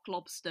 is Rock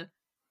Lobster.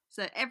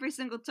 So every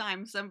single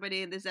time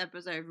somebody in this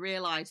episode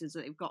realizes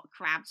that they've got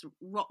crabs,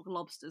 Rock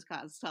Lobsters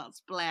kind of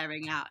starts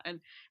blaring out. And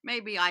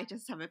maybe I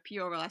just have a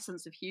purer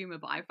sense of humor,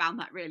 but I found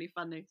that really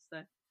funny.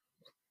 So,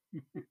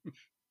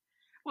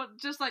 what,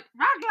 just like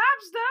Rock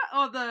Lobster,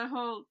 or the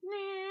whole?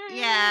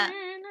 Yeah.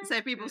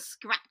 So people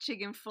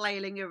scratching and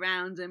flailing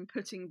around and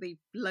putting the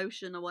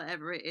lotion or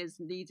whatever it is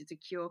needed to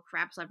cure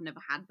crabs. I've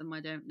never had them.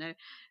 I don't know.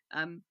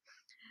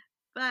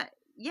 But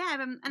yeah,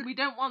 and we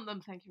don't want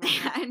them. Thank you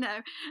very much. I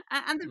know.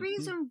 And the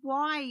reason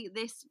why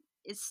this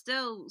is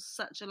still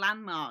such a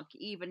landmark,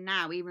 even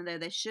now, even though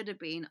there should have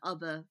been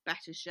other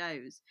better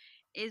shows,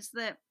 is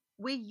that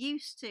we're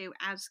used to,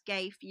 as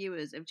gay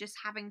viewers, of just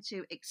having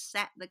to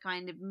accept the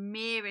kind of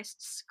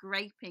merest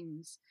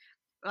scrapings.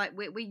 Like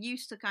we're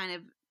used to kind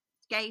of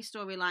gay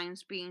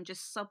storylines being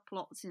just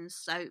subplots in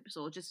soaps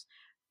or just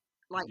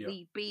like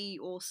the B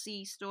or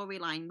C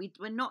storyline.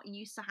 We're not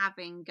used to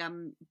having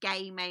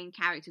gay main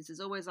characters. It's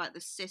always like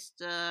the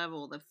sister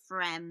or the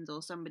friend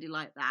or somebody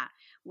like that.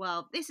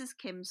 Well, this is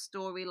Kim's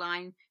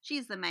storyline.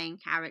 She's the main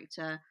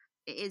character.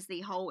 It is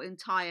the whole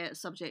entire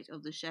subject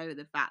of the show,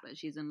 the fact that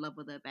she's in love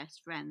with her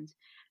best friend.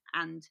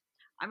 And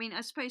I mean,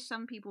 I suppose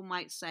some people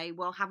might say,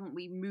 well, haven't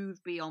we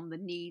moved beyond the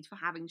need for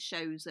having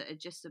shows that are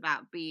just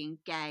about being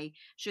gay?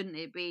 Shouldn't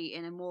it be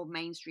in a more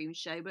mainstream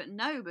show? But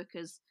no,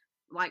 because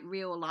like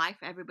real life,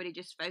 everybody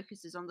just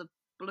focuses on the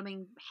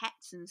blooming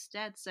hets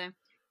instead. So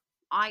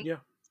I Yeah,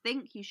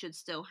 think you should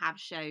still have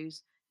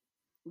shows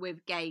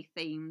with gay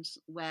themes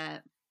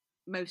where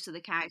most of the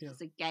yeah.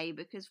 characters are gay,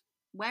 because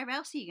where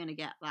else are you going to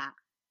get that?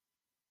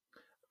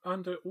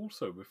 And it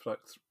also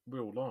reflects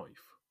real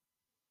life.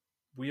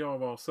 We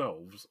are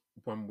ourselves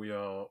when we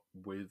are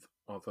with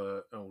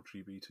other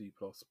LGBT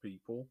plus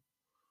people.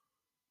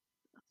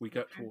 We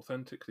get to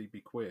authentically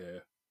be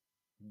queer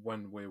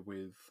when we're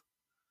with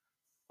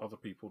other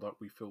people that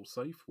we feel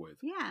safe with.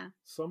 Yeah.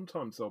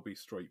 Sometimes there'll be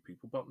straight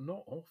people, but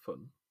not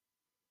often.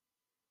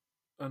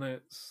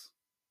 And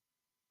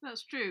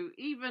That's true.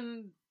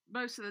 Even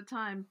most of the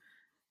time,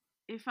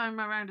 if I'm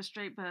around a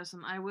straight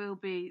person, I will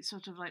be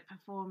sort of like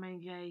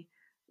performing a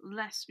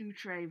less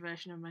outre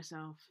version of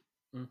myself.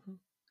 Mm-hmm.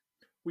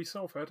 We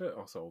self-edit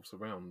ourselves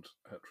around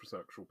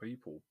heterosexual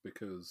people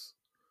because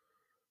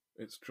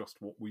it's just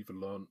what we've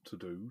learnt to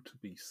do to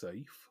be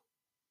safe.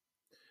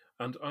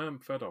 And I am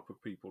fed up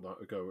with people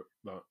that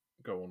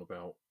go on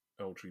about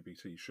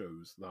LGBT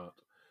shows that,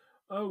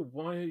 oh,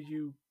 why are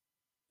you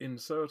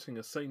inserting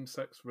a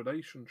same-sex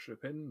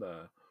relationship in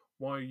there?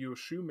 Why are you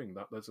assuming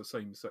that there's a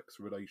same-sex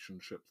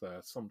relationship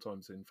there,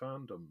 sometimes in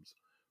fandoms,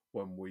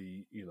 when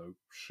we,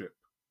 ship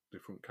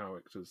different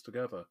characters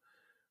together?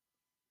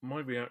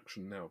 My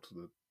reaction now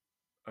to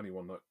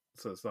anyone that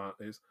says that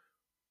is,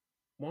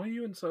 why are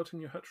you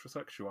inserting your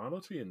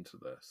heterosexuality into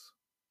this?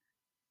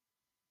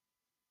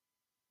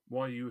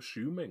 Why are you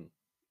assuming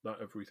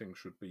that everything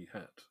should be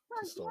het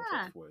to start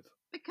off with?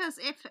 Because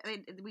if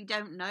we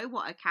don't know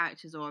what a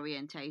character's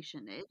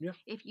orientation is,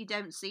 if you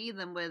don't see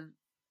them with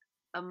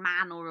a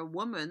man or a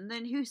woman,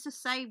 then who's to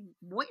say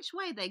which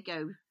way they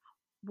go?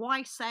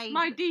 Why say...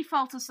 My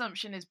default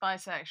assumption is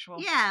bisexual.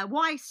 Yeah,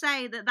 why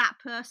say that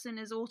person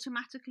is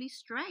automatically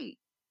straight?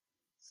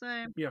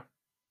 So... Yeah.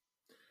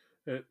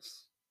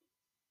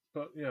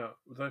 But yeah,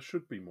 there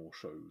should be more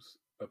shows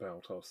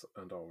about us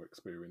and our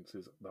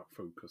experiences that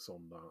focus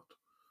on that.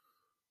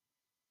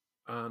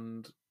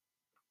 And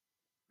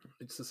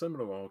it's a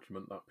similar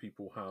argument that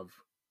people have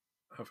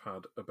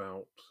had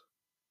about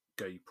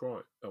gay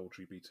pride,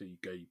 LGBT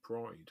gay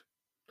pride,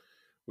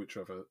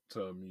 whichever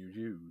term you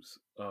use.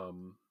 I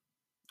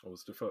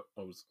was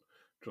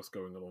just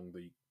going along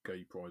the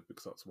gay pride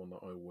because that's the one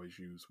that I always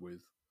use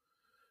with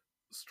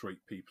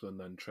straight people and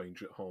then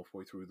change it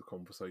halfway through the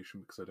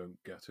conversation because I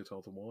don't get it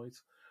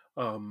otherwise.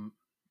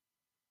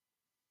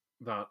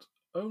 That,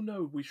 oh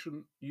no,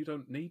 you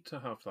don't need to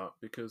have that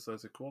because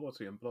there's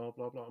equality and blah,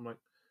 blah, blah. I'm like,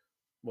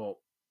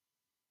 well,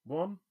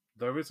 one,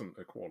 there isn't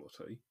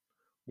equality.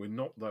 We're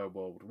not there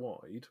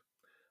worldwide.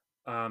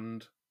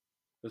 And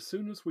as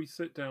soon as we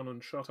sit down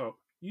and shut up,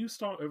 you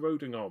start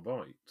eroding our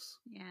rights.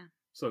 Yeah.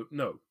 So,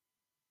 no,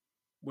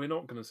 we're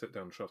not going to sit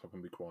down, shut up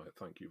and be quiet.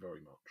 Thank you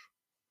very much.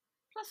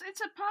 Plus, it's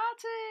a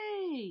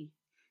party.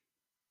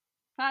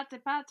 Party,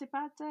 party,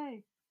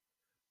 party.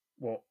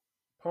 Well,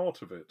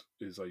 part of it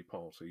is a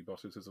party,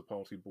 but it is a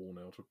party born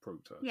out of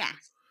protest.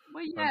 Yes.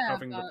 Well, yeah, and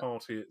having the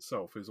party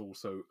itself is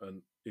also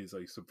is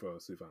a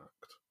subversive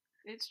act.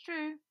 It's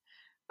true.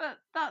 But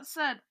that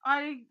said,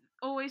 I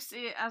always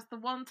see it as the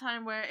one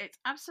time where it's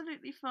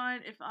absolutely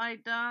fine if I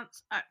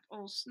dance, act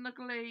all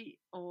snuggly,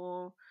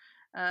 or,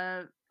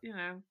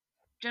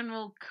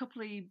 general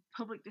coupley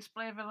public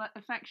display of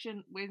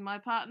affection with my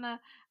partner,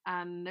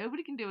 and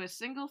nobody can do a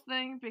single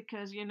thing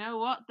because you know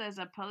what? There's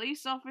a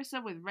police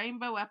officer with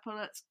rainbow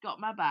epaulets got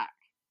my back.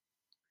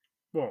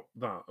 Well,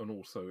 that, and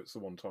also it's the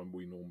one time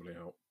we normally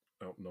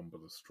outnumber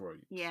the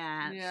straights.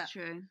 Yeah, that's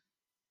true.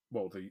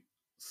 Well, the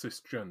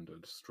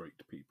cisgendered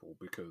straight people,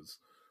 because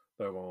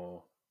there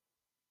are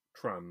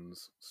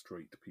trans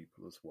straight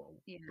people as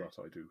well. That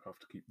I do have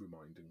to keep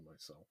reminding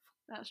myself.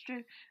 That's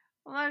true.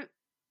 Although,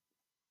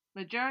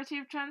 majority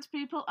of trans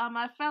people are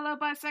my fellow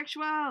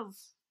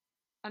bisexuals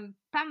and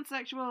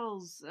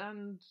pansexuals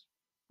and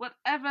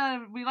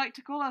whatever we like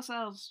to call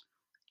ourselves.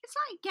 It's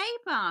like gay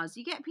bars.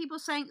 You get people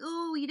saying,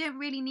 oh, you don't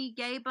really need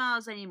gay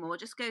bars anymore,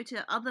 just go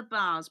to other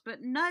bars.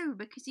 But no,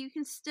 because you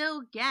can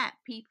still get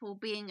people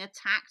being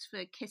attacked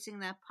for kissing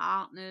their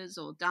partners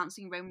or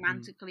dancing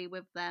romantically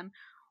with them,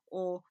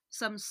 or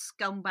some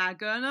scumbag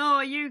going, oh,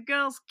 are you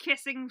girls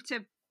kissing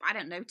to, I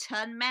don't know,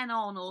 turn men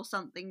on or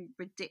something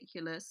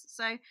ridiculous.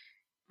 So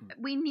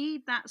we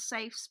need that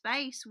safe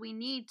space. We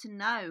need to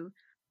know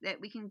that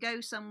we can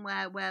go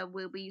somewhere where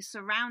we'll be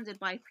surrounded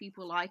by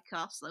people like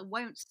us that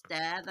won't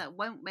stare, that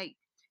won't make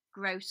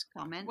gross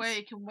comments. Where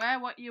you can wear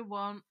what you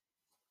want.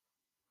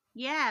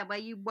 Yeah, where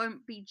you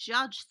won't be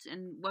judged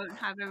and won't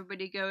have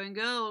everybody going,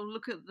 oh,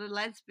 look at the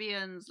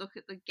lesbians, look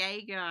at the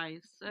gay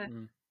guys.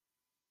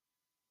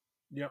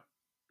 Yeah.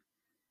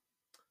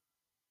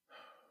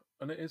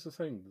 And it is a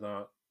thing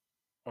that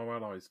our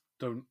allies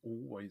don't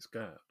always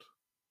get.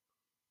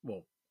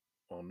 Well,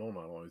 our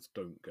non-allies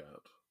don't get.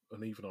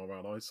 And even our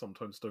allies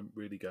sometimes don't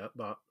really get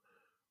that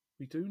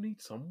we do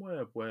need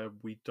somewhere where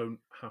we don't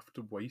have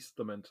to waste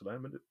the mental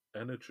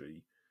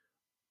energy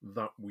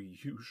that we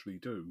usually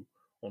do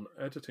on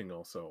editing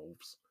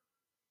ourselves,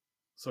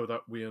 so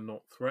that we are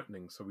not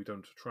threatening, so we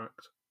don't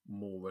attract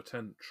more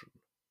attention.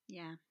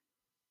 Yeah.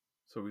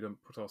 So we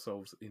don't put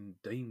ourselves in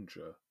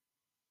danger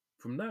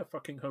from their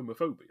fucking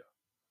homophobia,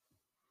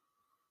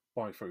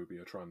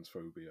 biphobia,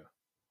 transphobia.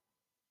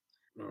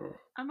 Ugh.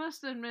 I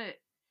must admit,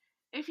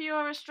 if you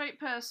are a straight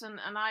person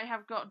and I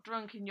have got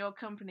drunk in your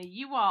company,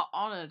 you are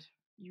honoured.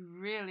 You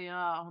really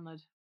are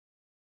honoured.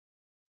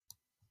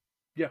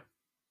 Yeah.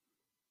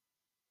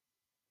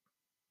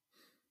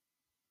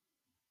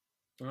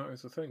 That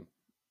is the thing.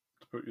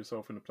 To put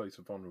yourself in a place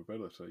of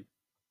vulnerability.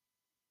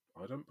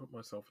 I don't put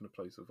myself in a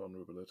place of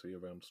vulnerability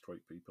around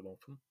straight people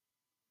often,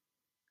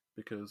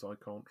 because I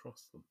can't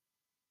trust them.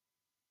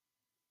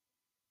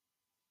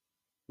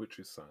 Which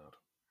is sad.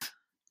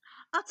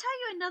 I'll tell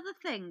you another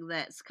thing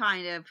that's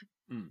kind of,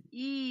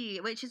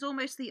 Mm. which is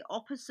almost the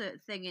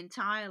opposite thing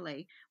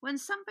entirely. When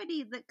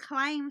somebody that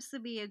claims to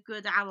be a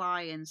good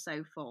ally and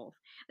so forth,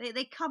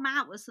 they come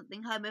out with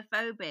something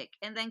homophobic,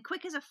 and then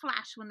quick as a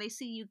flash, when they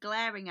see you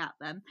glaring at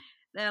them,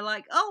 they're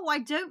like, "Oh, I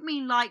don't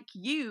mean like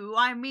you.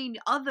 I mean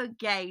other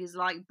gays,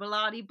 like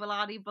blah-de,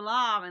 blah-de,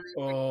 blah." And then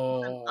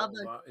some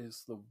other That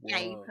is the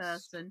gay worst.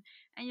 person.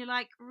 And you're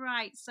like,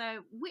 right,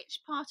 so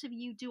which part of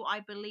you do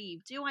I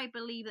believe? Do I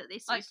believe that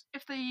this Like, is...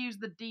 if they use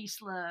the D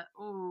slur,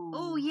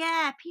 Oh,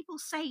 yeah, people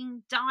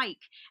saying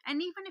dyke.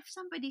 And even if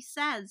somebody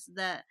says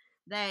that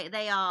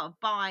they are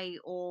bi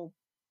or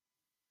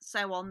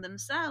so on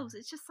themselves,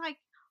 it's just like,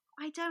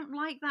 I don't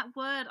like that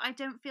word. I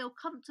don't feel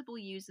comfortable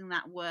using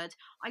that word.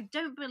 I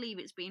don't believe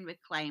it's been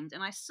reclaimed.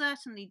 And I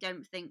certainly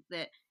don't think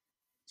that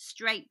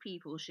straight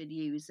people should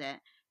use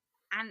it.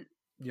 And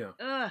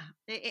yeah,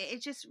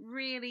 it just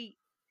really...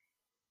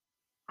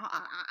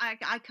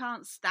 I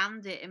can't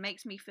stand it. It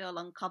makes me feel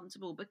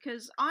uncomfortable,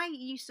 because I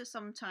used to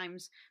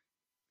sometimes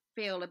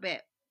feel a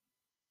bit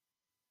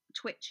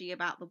twitchy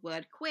about the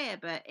word queer,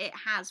 but it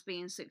has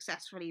been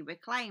successfully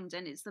reclaimed,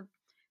 and it's the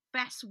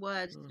best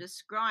word to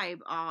describe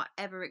our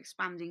ever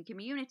expanding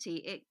community.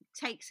 It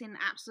takes in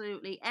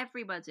absolutely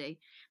everybody.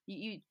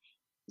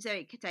 So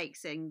it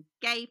takes in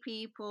gay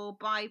people,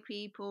 bi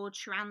people,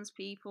 trans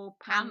people,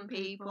 pan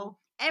people,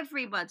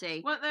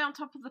 everybody. Weren't they on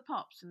top of the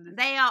pops? In this?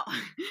 They are,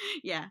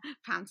 yeah,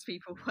 pants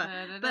people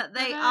were, but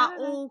they are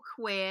all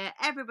queer.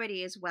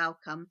 Everybody is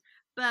welcome.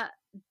 But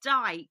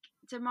dyke,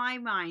 to my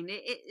mind,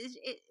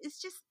 it's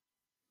just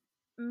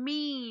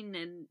mean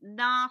and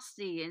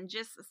nasty, and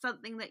just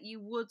something that you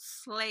would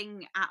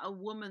sling at a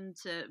woman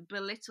to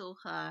belittle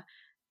her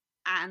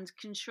and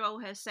control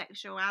her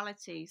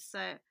sexuality.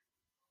 So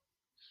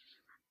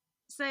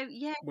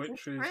yeah,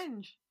 which is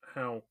cringe.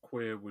 how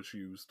queer was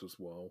used as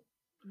well.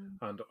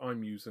 And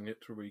I'm using it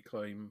to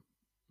reclaim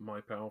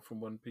my power from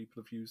when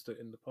people have used it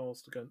in the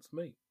past against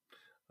me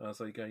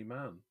as a gay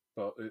man.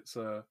 But it's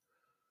a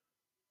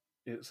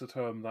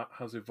term that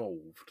has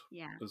evolved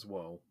as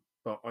well.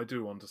 But I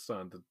do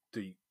understand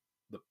the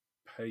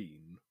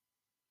pain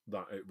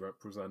that it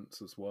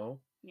represents as well.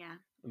 Yeah.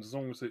 And as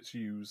long as it's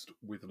used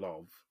with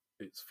love,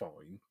 it's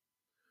fine.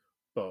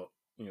 But,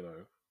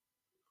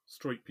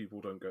 straight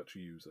people don't get to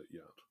use it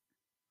yet.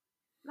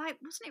 Like,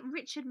 wasn't it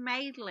Richard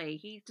Madeley?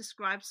 He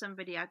described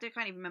somebody, I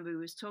can't even remember who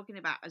he was talking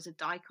about, as a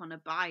dyke on a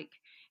bike.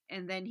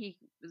 And then he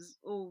was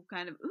all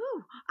kind of,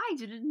 ooh, I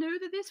didn't know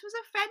that this was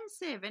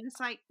offensive. And it's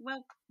like,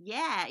 well,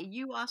 yeah,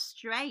 you are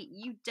straight.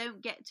 You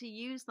don't get to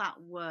use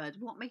that word.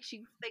 What makes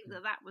you think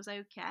that that was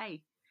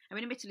okay? I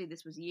mean, admittedly,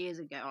 this was years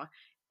ago.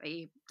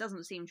 He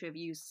doesn't seem to have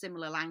used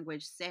similar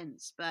language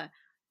since. But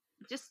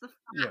just the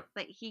fact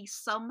that he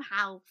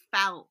somehow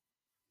felt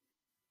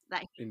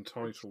that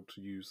entitled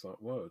to use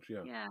that word,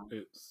 yeah.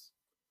 It's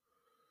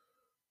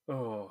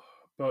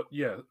but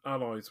yeah,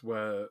 allies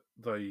where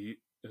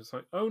it's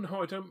like, oh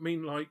no, I don't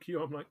mean like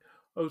you. I'm like,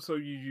 oh, so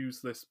you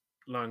use this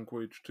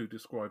language to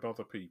describe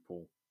other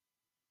people,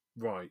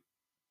 right?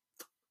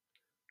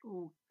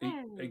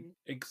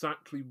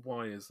 Exactly.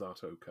 Why is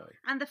that okay?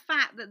 And the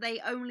fact that they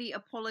only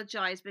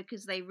apologise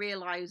because they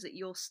realise that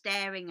you're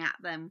staring at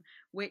them,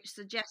 which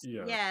suggests,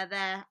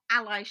 their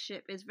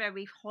allyship is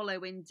very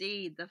hollow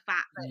indeed. The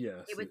fact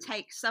that it would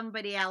take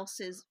somebody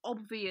else's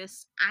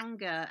obvious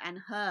anger and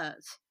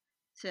hurt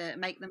to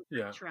make them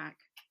backtrack.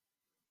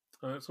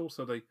 It's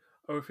also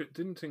if it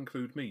didn't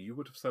include me, you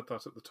would have said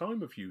that at the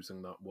time of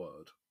using that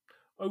word.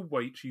 Oh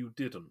wait, you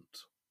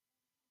didn't.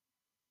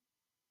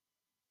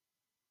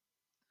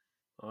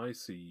 I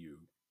see you.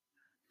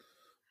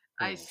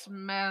 I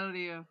smell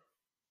you.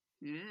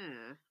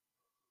 Yeah.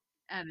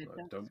 And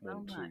I don't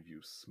want to. You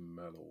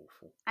smell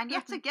awful. And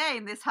yet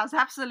again, this has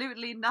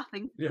absolutely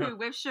nothing to do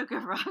with Sugar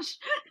Rush.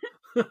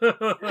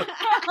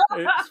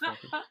 It's fine.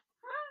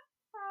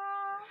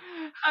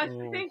 I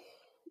think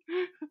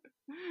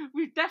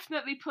we've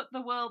definitely put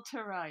the world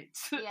to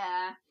rights.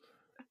 Yeah.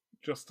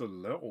 Just a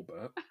little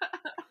bit.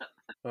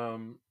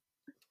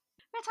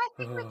 But I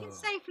think we can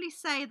safely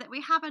say that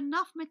we have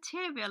enough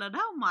material, and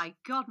oh my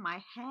god,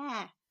 my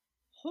hair.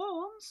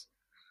 Horns?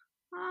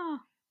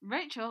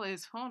 Rachel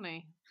is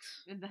horny.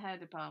 in the hair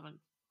department.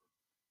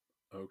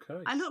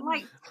 Okay. I look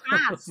like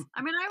Taz.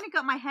 I mean, I only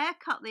got my hair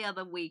cut the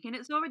other week, and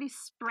it's already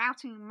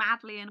sprouting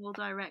madly in all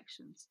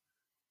directions.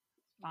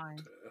 Fine.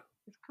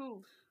 It's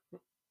cool.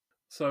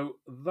 So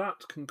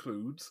that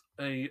concludes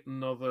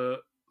another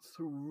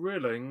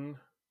thrilling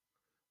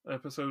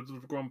episode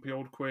of Grumpy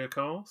Old Queer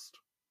Cast.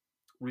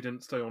 We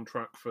didn't stay on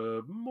track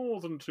for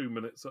more than 2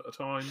 minutes at a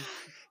time,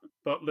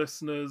 but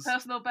listeners,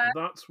 Personal best.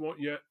 that's what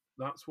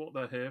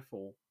they're here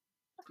for.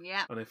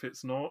 Yeah. And if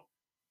it's not,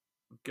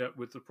 get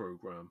with the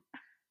program,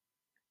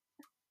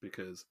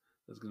 because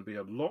there's going to be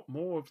a lot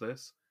more of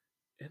this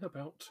in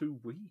about 2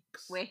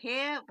 weeks. We're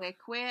here, we're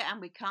queer,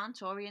 and we can't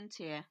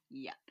orienteer.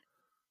 Yep.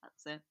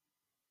 That's it.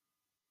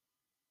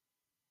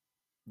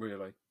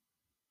 Really?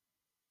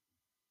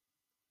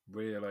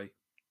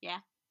 Yeah.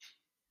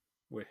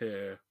 We're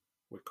here,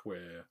 we're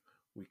queer,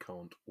 we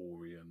can't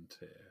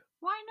orienteer.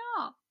 Why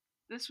not?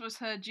 This was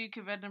her Duke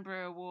of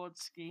Edinburgh award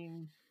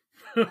scheme.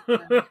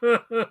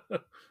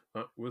 That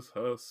was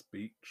her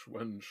speech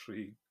when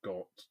she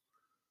got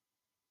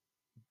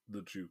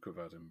the Duke of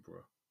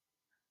Edinburgh.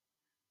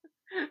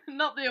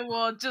 Not the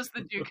award, just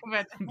the Duke of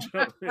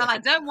Edinburgh. Well, I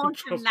don't want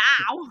him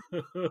now.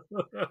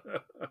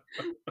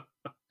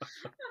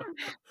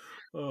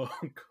 Oh,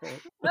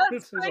 God.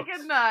 Let's say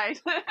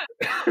goodnight.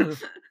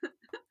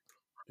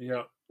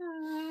 Yeah.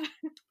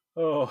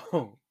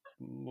 Oh,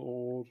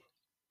 Lord.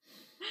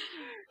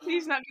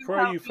 He's not gonna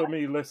Pray help for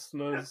me. me,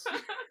 listeners.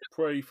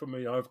 Pray for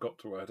me. I've got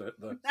to edit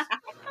this.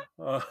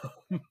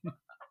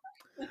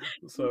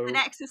 So An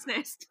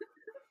exorcist.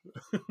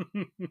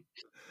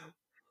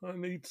 I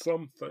need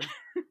something.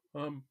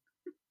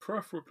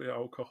 Preferably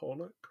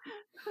alcoholic.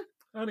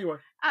 Anyway,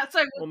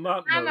 So, on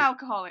that an note,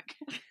 alcoholic.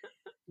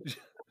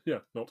 yeah,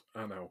 not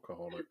an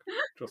alcoholic.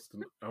 Just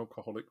an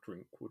alcoholic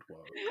drink would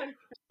work.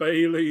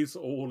 Bailey's,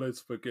 all is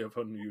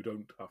forgiven. You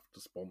don't have to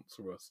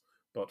sponsor us,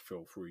 but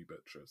feel free,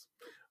 bitches.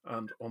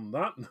 And on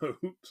that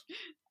note,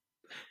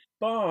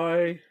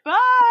 bye.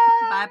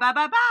 Bye. Bye, bye,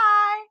 bye,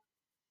 bye.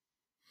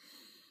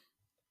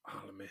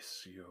 I'll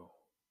miss you.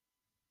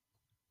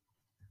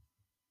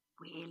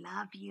 We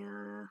love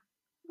you.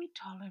 We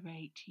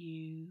tolerate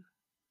you.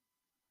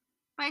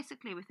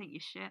 Basically, we think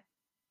you're shit.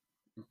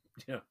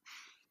 Yeah.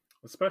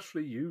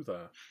 Especially you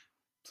there.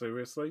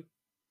 Seriously?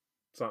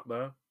 Sat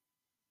there,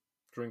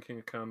 drinking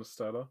a can of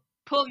Stella.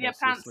 Pull your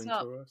whilst pants listening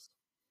up. to us.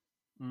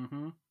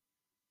 Mm-hmm.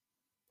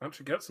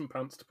 Actually, get some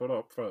pants to put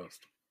up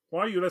first.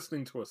 Why are you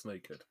listening to us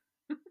naked?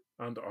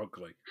 And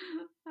ugly.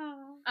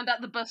 And at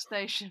the bus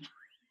station.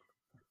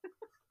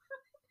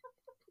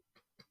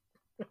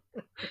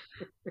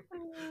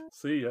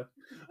 See ya.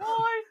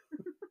 Bye.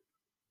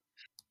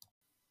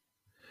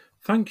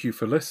 Thank you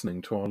for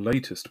listening to our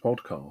latest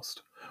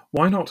podcast.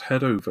 Why not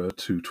head over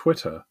to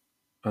Twitter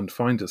and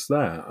find us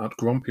there at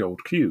Grumpy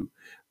Old Q.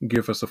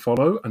 Give us a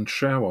follow and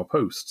share our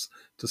posts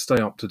to stay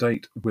up to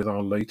date with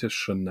our latest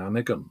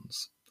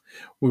shenanigans.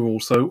 We're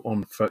also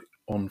on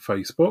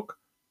Facebook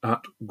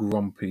at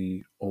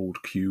Grumpy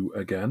Old Q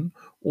again,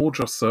 or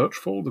just search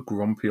for the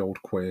Grumpy Old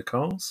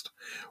Queercast.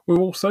 We're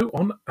also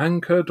on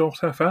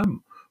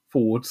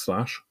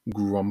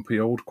anchor.fm/Grumpy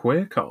Old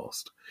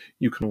Queercast.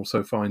 You can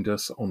also find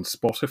us on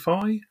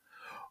Spotify,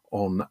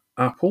 on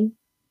Apple,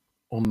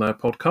 on their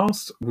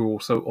podcasts. We're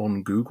also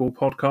on Google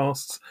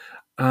Podcasts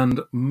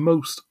and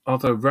most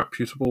other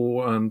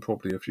reputable and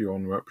probably a few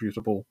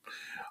unreputable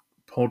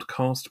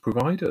podcast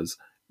providers.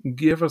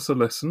 Give us a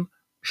listen,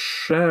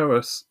 share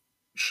us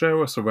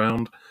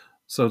around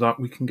so that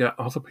we can get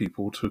other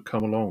people to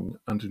come along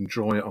and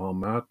enjoy our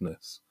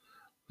madness.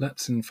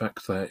 Let's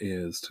infect their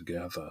ears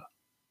together.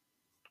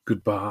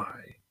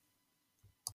 Goodbye.